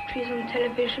at the mysteries on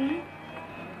television.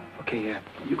 Okay,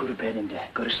 you go to bed and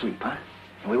go to sleep, huh?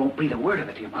 And we won't breathe a word of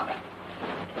it to your mama.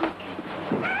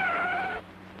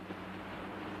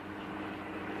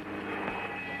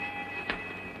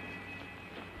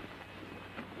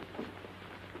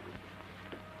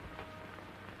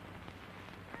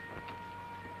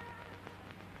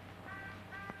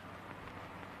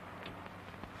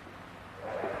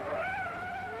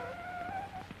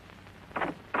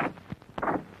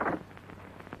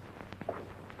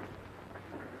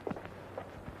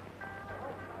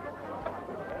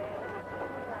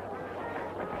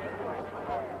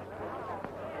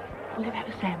 Will you have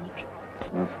a sandwich?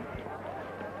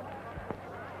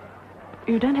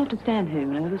 You don't have to stand here, you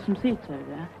know. There's some seats over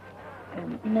there.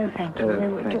 No, thank you.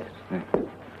 Thanks.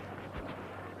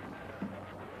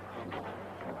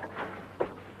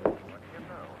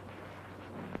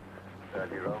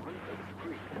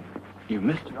 You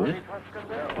missed a bit.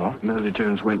 What? Melody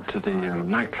Jones went to the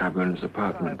nightclub owner's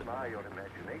apartment.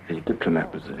 The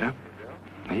diplomat was there.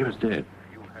 He was dead.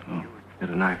 Oh. He had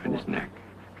a knife in his neck.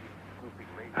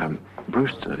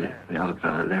 Brewster, the other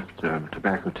fellow, left a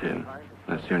tobacco tin.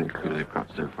 That's the only clue they've got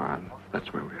so far. And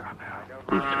that's where we are now.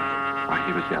 These two. Why,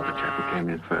 he was the other chap who came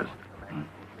in first.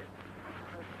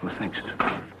 Well, thanks.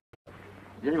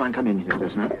 Did anyone come in here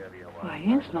just now? Why,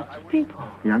 yes, lots of people.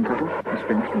 Young couple? Miss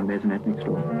French from the maisonette next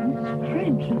door. Miss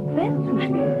French, that's who she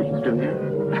is. Is she still here?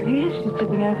 Yes, she's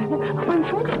sitting over there. Oh, I'm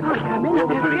sure they can't come in. Oh,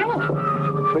 the police.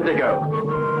 Where'd they go?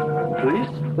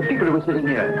 Police? The people who were sitting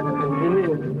here.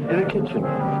 In the kitchen.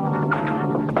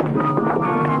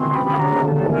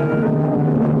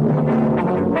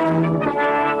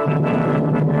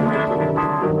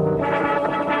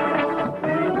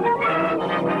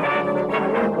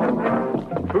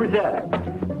 Who's that?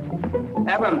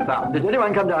 Evans, sir. Did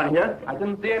anyone come down here? I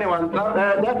didn't see anyone, sir.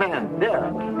 That man,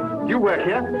 there. You work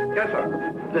here? Yes, sir.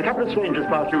 Did a couple of strangers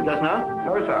pass through just now?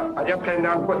 No, sir. I just came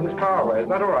down to put this car away. Is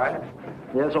that all right?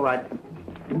 Yes, all right.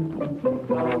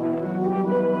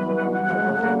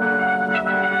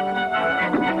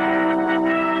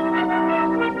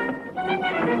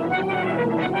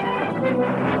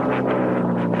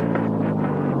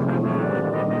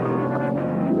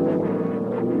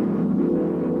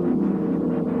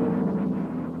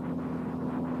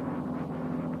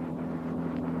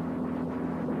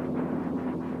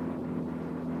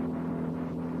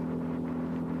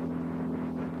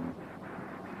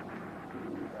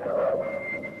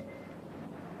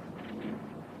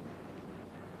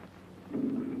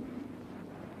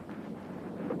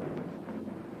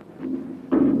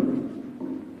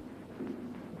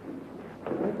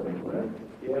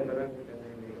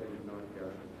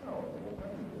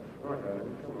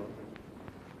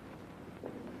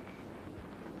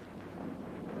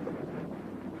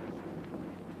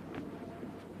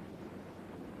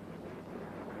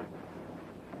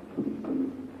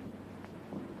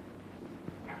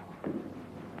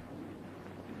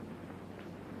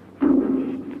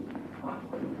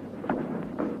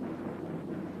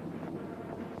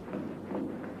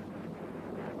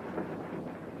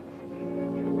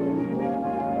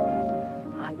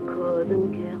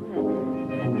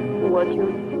 What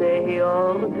you say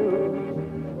or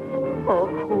do, or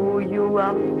who you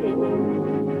are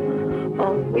seeing,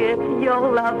 or give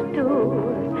your love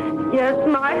to. Yes,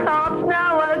 my heart's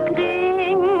now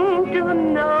agreeing to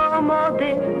no more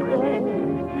distress.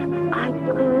 I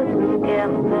couldn't care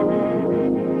less.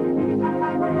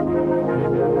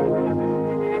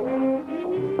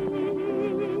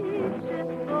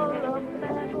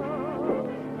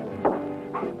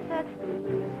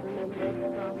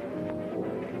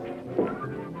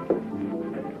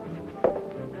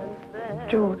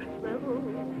 George.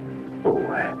 Oh,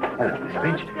 hello, Miss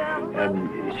French.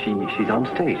 She's on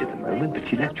stage at the moment, but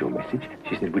she left your message.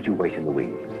 She said, would you wait in the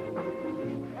wings?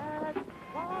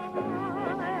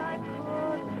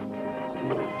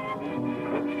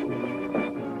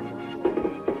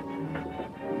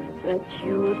 That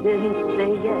you didn't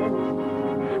say yes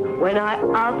when I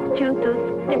asked you to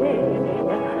stay.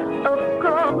 Of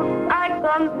course, I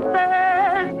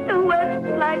confessed to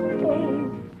it like pain.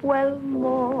 Well,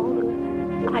 more,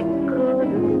 I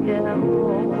couldn't care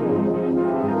more.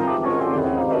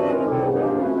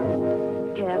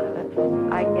 Careless,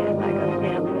 I guess I got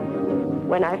careless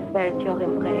when I felt your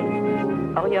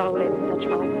embrace or your lips touch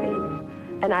my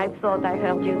face, and I thought I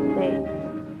heard you say,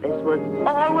 this would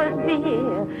always be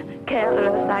here.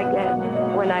 Careless, I guess,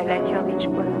 when I let your each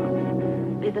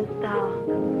word be the start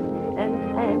and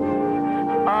end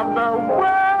of the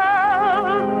world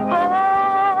for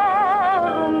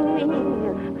me.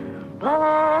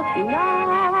 But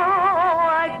now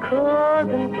I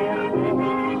couldn't care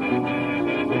less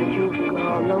that you've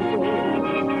gone away,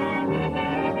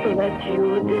 that you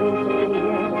didn't say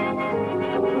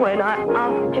yes when I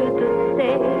asked you to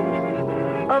stay.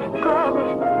 Of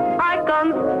course, I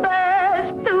confess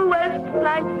to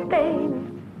Westlake pain.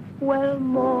 Well,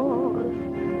 more,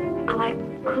 I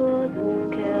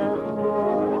couldn't care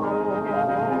more.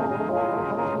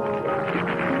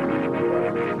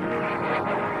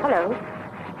 Hello.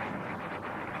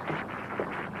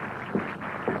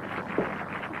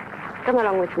 Come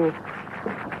along with me.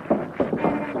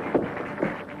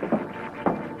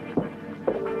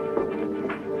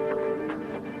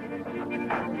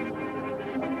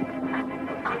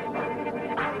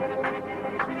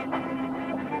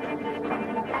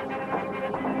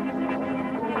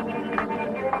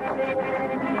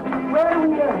 Where are we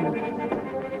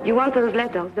going? You want those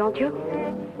letters, don't you?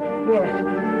 Yes.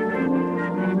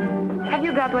 Have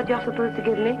you got what you're supposed to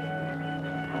give me?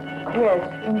 Yes,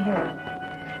 in here.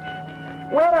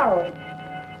 Where are we?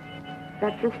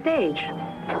 That's the stage.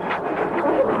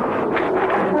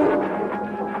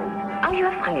 Are you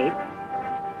afraid?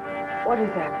 What is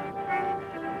that?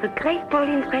 The great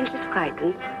Pauline French is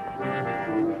frightened.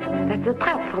 That's a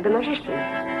trap for the magician.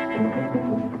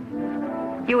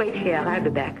 You wait here, I'll be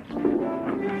back.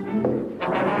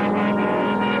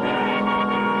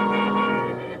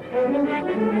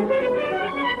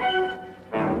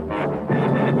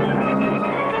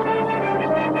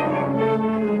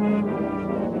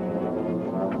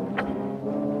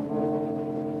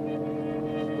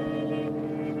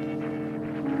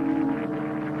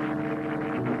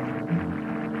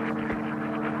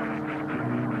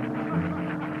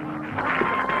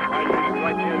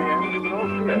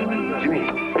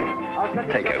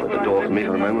 Take over the door for me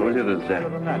for a moment, will you? There's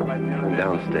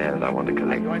downstairs I want to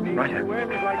collect. Right.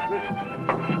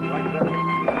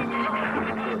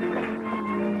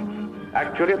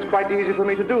 Actually, it's quite easy for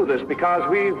me to do this because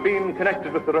we've been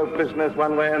connected with the rope business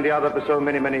one way and the other for so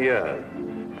many, many years.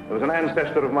 There was an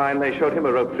ancestor of mine, they showed him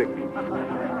a rope trick.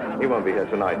 He won't be here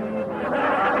tonight.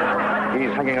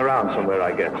 He's hanging around somewhere,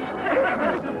 I guess.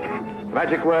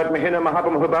 Magic word, Mahina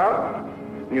Mahabam Hubau.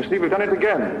 And you see, we've done it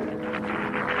again.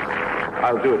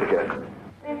 I'll do it again.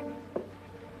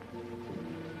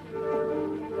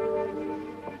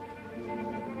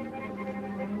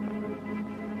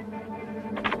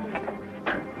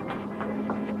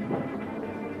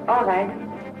 All right.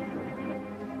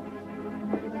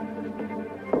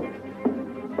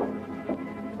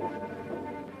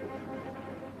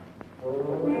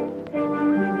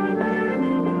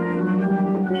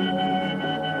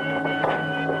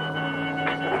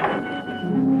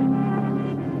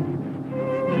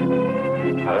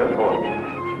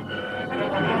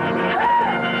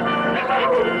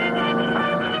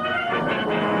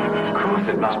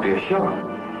 Must be a shot.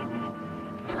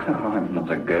 Oh, I'm not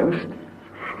a ghost.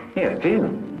 Here, feel.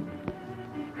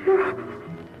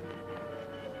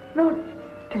 No,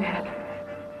 Dad.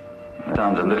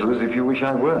 Sounds a little as if you wish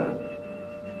I were.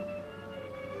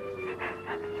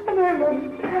 I don't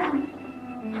understand.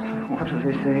 What do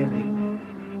they say?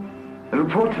 The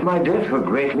reports of my death were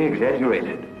greatly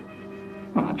exaggerated.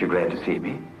 Oh, aren't you glad to see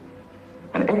me?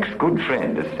 An ex-good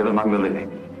friend is still among the living.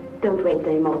 Don't waste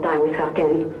any more time with her,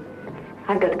 Ken.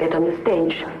 I've got to get on the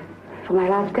stage for my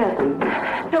last curtain.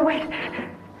 No, wait.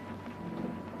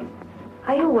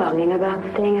 Are you worrying about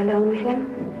staying alone with him?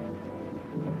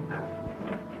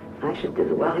 I should do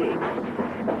the worrying.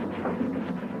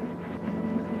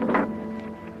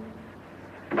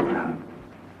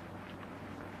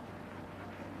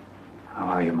 How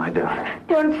are you, my darling?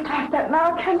 Don't stop that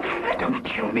now, Ken. Don't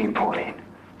kill me, Pauline.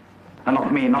 And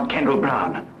not me, not Kendall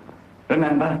Brown.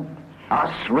 Remember?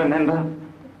 Us, remember?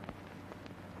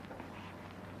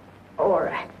 All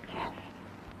right, Ken.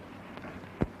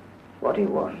 What do you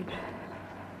want?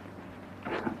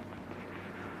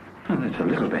 Well, that's a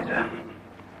little better.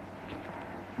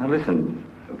 Now, listen.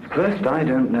 First, I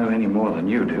don't know any more than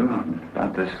you do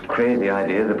about this crazy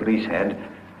idea the police had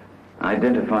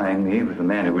identifying me with the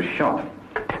man who was shot.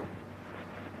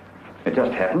 It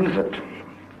just happens that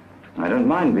I don't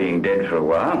mind being dead for a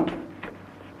while.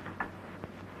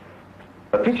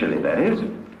 Officially, that is.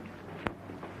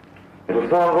 It'll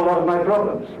solve a lot of my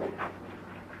problems.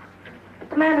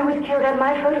 The man who was killed had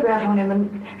my photograph on him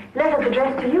and letters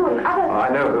addressed to you and others. Oh, I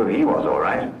know who he was, all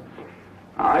right.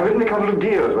 I've written a couple of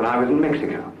deals when I was in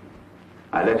Mexico.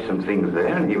 I left some things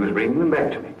there and he was bringing them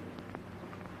back to me.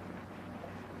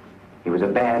 He was a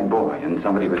bad boy and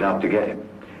somebody was out to get him.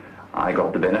 I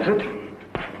got the benefit.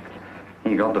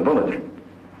 He got the bullet.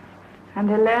 And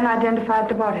Helene identified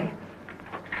the body.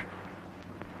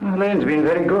 Well, Helene's been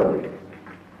very good.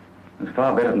 It's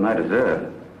far better than I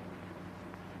deserve.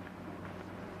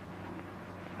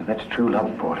 But that's true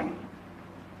love, Pauline.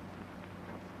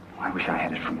 I wish I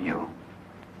had it from you.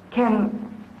 Ken,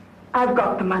 I've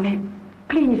got the money.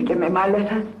 Please give me my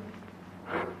letters.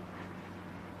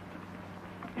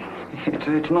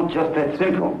 It's not just that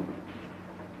simple.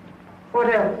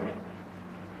 What else?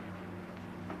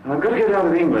 I've got to get out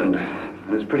of England.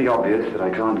 And it's pretty obvious that I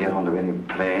can't get onto any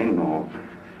plane or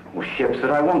ships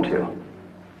that I want to.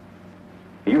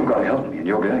 You've got to help me, and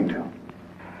you're going to.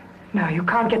 No, you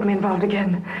can't get me involved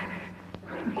again.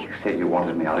 You said you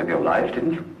wanted me out of your life,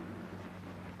 didn't you?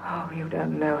 Oh, you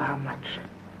don't know how much.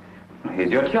 Well,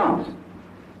 here's your chance.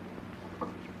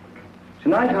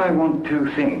 Tonight I want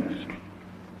two things.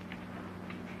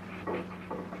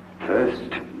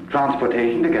 First,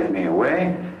 transportation to get me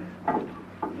away.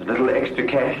 A little extra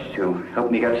cash to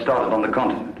help me get started on the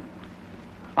continent.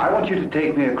 I want you to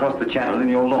take me across the channel in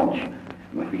your launch.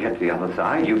 When we get to the other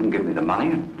side, you can give me the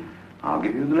money, and I'll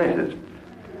give you the letters. And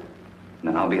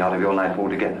then I'll be out of your life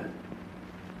altogether.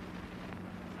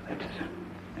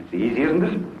 That's easy, isn't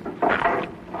it?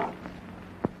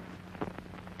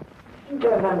 You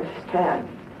don't understand.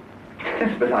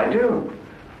 Yes, but I do.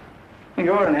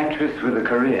 You're an actress with a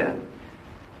career.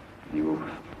 You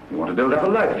want to build up a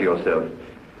life for yourself.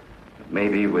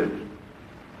 Maybe with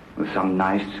some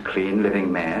nice, clean,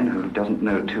 living man who doesn't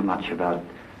know too much about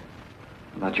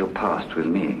your past with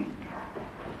me.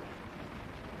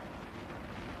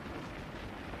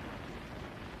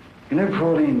 You know,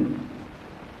 Pauline,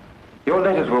 your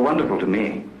letters were wonderful to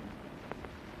me.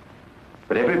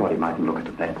 But everybody mightn't look at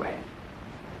them that way.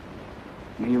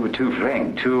 You were too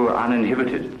frank, too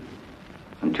uninhibited,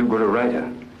 and too good a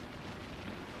writer.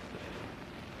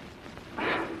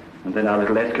 And then our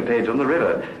little escapades on the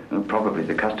river. Well, probably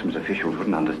the customs officials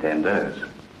wouldn't understand those.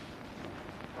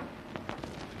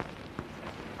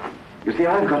 You see,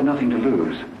 I've got nothing to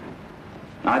lose.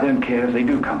 I don't care if they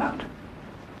do come out.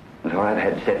 So I've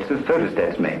had sets of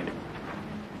photostats made.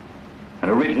 An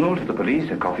original to the police,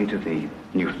 a copy to the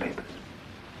newspapers.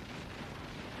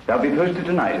 They'll be posted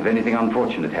tonight if anything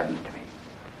unfortunate happens to me.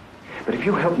 But if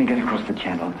you help me get across the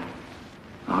channel,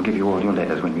 I'll give you all your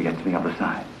letters when we get to the other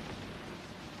side.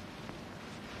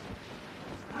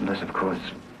 Unless, of course,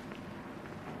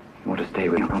 you want to stay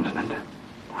with your continent.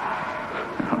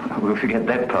 We'll forget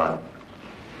that part.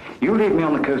 You leave me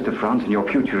on the coast of France and your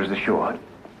future is assured.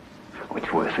 Oh,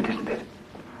 it's worth it, isn't it?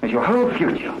 It's your whole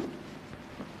future.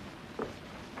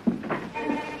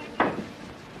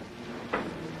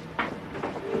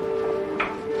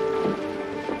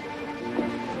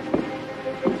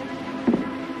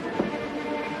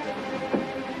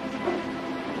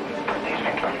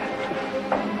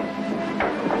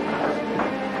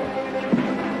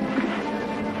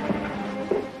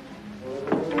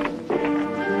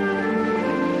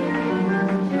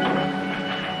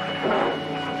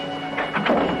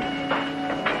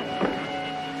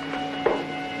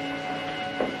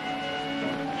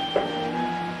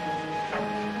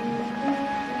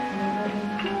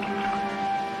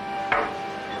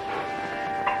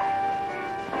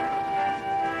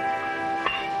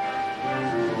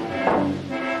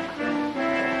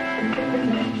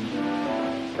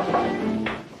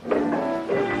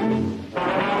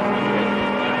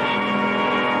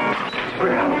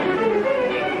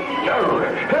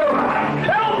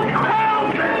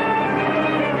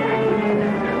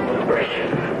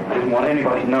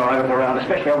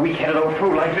 Especially a weak-headed old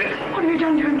fool like this. What have you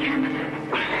done to him,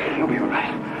 Ken? You'll be all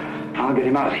right. I'll get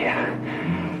him out of here.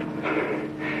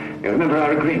 You remember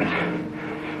our agreement?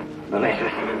 The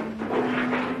letters.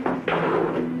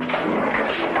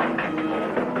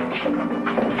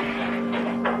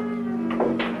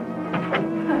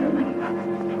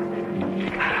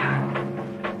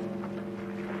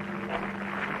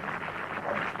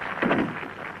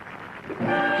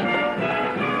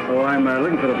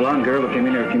 Looking for the blonde girl who came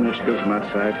in here a few minutes ago from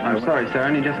outside. I'm sorry, sir.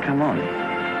 Only just come on.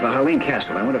 Well, Helene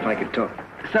Castle. I wonder if I could talk.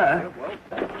 Sir?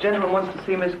 Gentleman wants to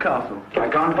see Miss Castle. I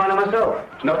can't find her myself.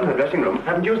 Not in the dressing room.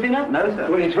 Haven't you seen her? No, sir.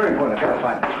 Well, it's very important. I've got to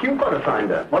find her. You've got to find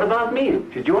her. What about me?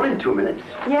 Did you want in 2 minutes?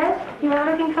 Yes? You were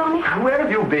looking for me? Where have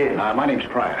you been? My name's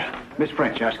Pryor. Miss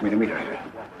French asked me to meet her.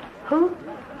 Who?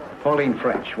 Pauline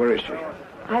French. Where is she?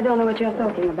 I don't know what you're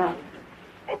talking about.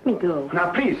 Let me go.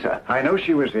 Now, please, sir. I know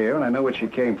she was here, and I know what she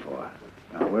came for.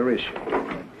 Now, where is she?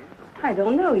 I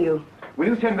don't know you. Will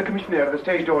you send the commissioner to the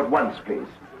stage door at once, please?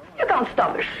 You can't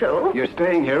stop a show. You're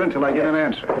staying here until I get an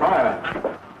answer.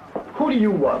 Pryor, who do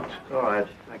you want? All right,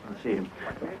 I can see him.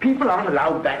 People aren't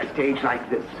allowed backstage like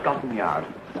this. Scotland Yard.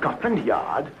 Scotland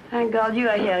Yard? Thank God you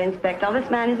are here, Inspector. This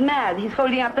man is mad. He's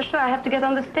holding up the show. I have to get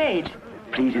on the stage.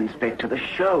 Please, Inspector, the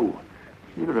show.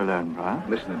 Leave her alone, Pryor.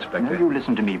 Listen, Inspector. Now, you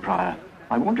listen to me, Pryor.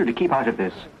 I want you to keep out of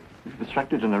this. You've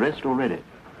obstructed an arrest already.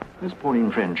 Miss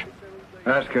Pauline French.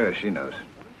 Ask her. She knows.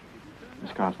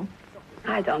 Miss Castle?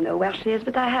 I don't know where she is,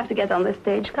 but I have to get on the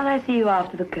stage. Can I see you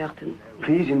after the curtain?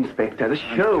 Please, Inspector, the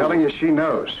show. I'm telling you, she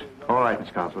knows. All right, Miss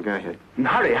Castle, go ahead.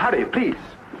 Hurry, hurry, please.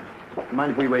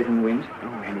 Mind if we wait in the wings?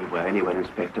 Oh, anywhere,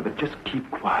 Inspector, but just keep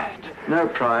quiet. No,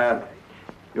 Pryor.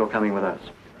 You're coming with us.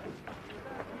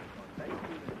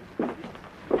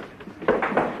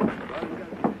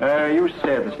 You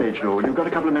stay at the stage door. You've got a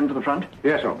couple of men to the front?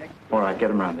 Yes, sir. All right, get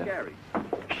them round there.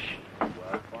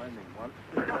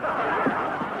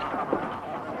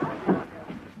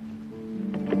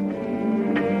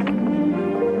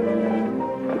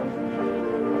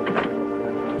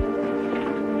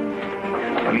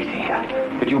 Police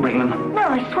here. Did you bring them? No,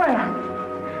 I swear.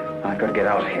 I've got to get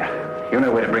out of here. You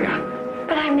know where to bring her.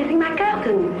 But I'm missing my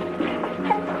curtain.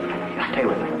 Stay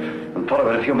Follow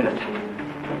in a few minutes.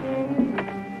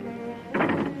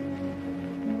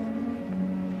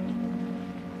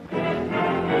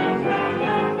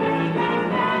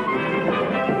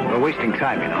 We're wasting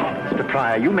time, you know. Mr.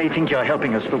 Pryor, you may think you're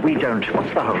helping us, but we don't.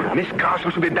 What's the hold-up? Miss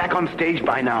Castle should be back on stage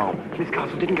by now. Miss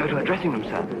Castle didn't go to her dressing room,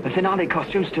 sir. The finale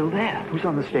costume's still there. Who's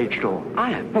on the stage door?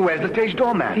 I am. Well, where's the stage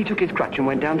doorman? He took his crutch and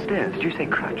went downstairs. Did you say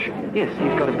crutch? Yes,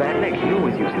 he's got a bad leg. He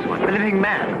always uses one. The living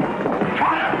man.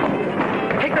 Pryor!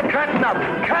 Take the curtain up!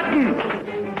 Curtain!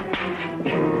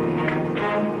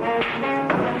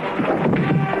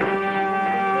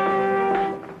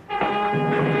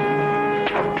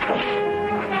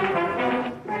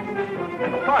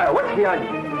 Pryor, what's the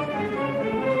idea?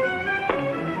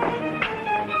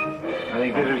 I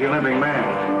think this is your living man.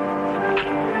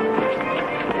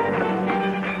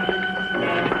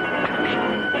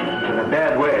 In a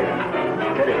bad way.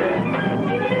 Steady there.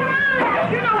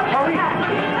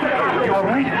 Are you all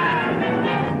right?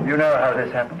 You know how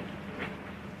this happened?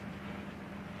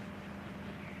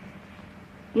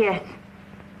 Yes.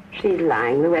 She's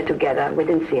lying. We were together. We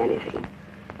didn't see anything.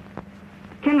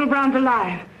 Kendall Brown's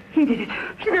alive. He did it.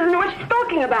 She doesn't know what she's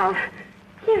talking about.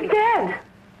 He's dead.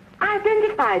 I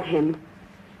identified him.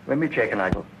 When we check an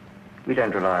idol, we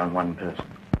don't rely on one person.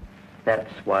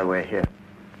 That's why we're here.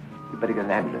 You better get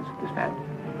an ambulance for this man.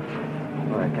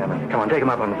 All right, Cameron. Come on, take him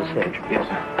up onto the stage. Yes,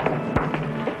 sir.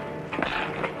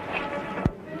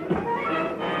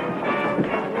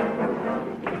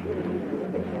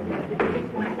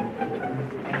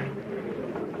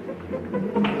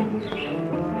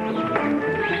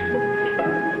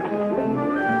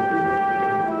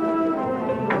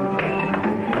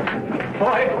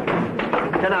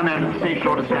 Tell our man at the stage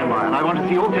door to stand by, and I want to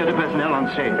see all theatre personnel on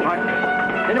stage.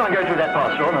 Right? Anyone go through that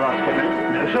pass door in the last 10 minutes?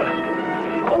 No, sir.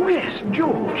 Oh, yes,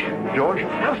 George. George?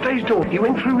 Our stage door. He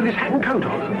went through with his hat and coat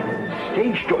on.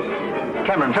 Stage door?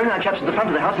 Cameron, phone our chaps at the front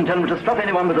of the house and tell them to stop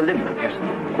anyone with a limp. Yes,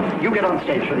 sir. You get on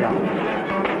stage for the hour.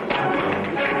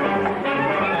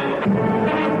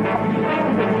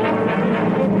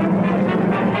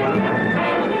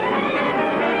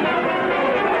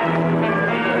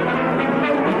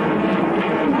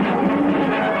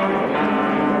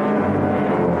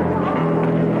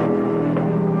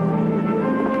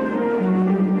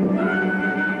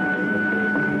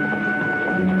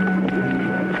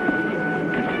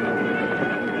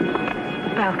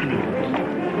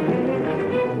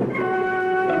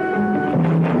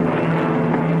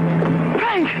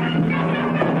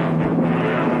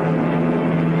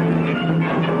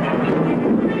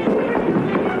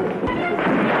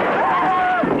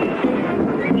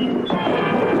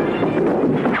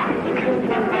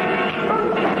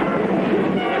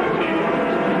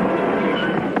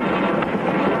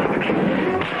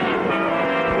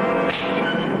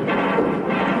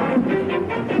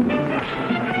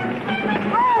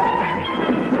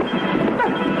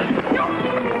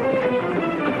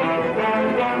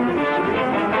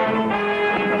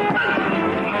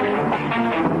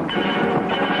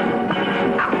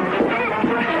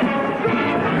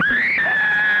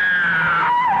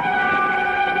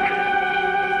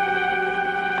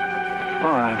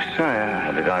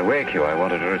 I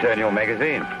wanted to return your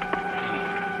magazine.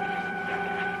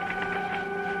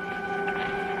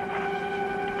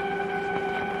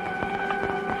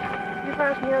 You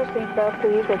fasten your seatbelt,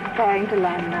 please. We're preparing to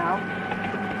land now.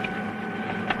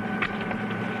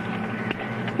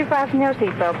 You fasten your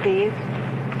seatbelt, please.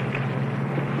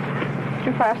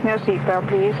 You fasten your seatbelt,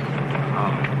 please.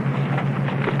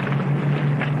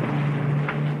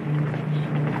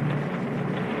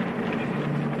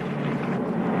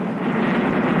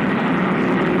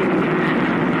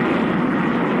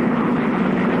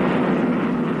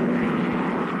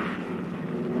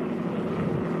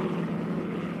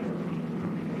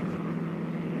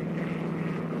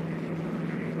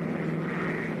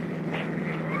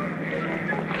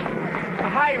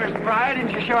 Hi, Miss Pryor.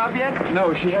 Didn't you show up yet?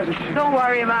 No, she hasn't. Don't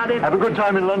worry about it. Have a good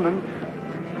time in London.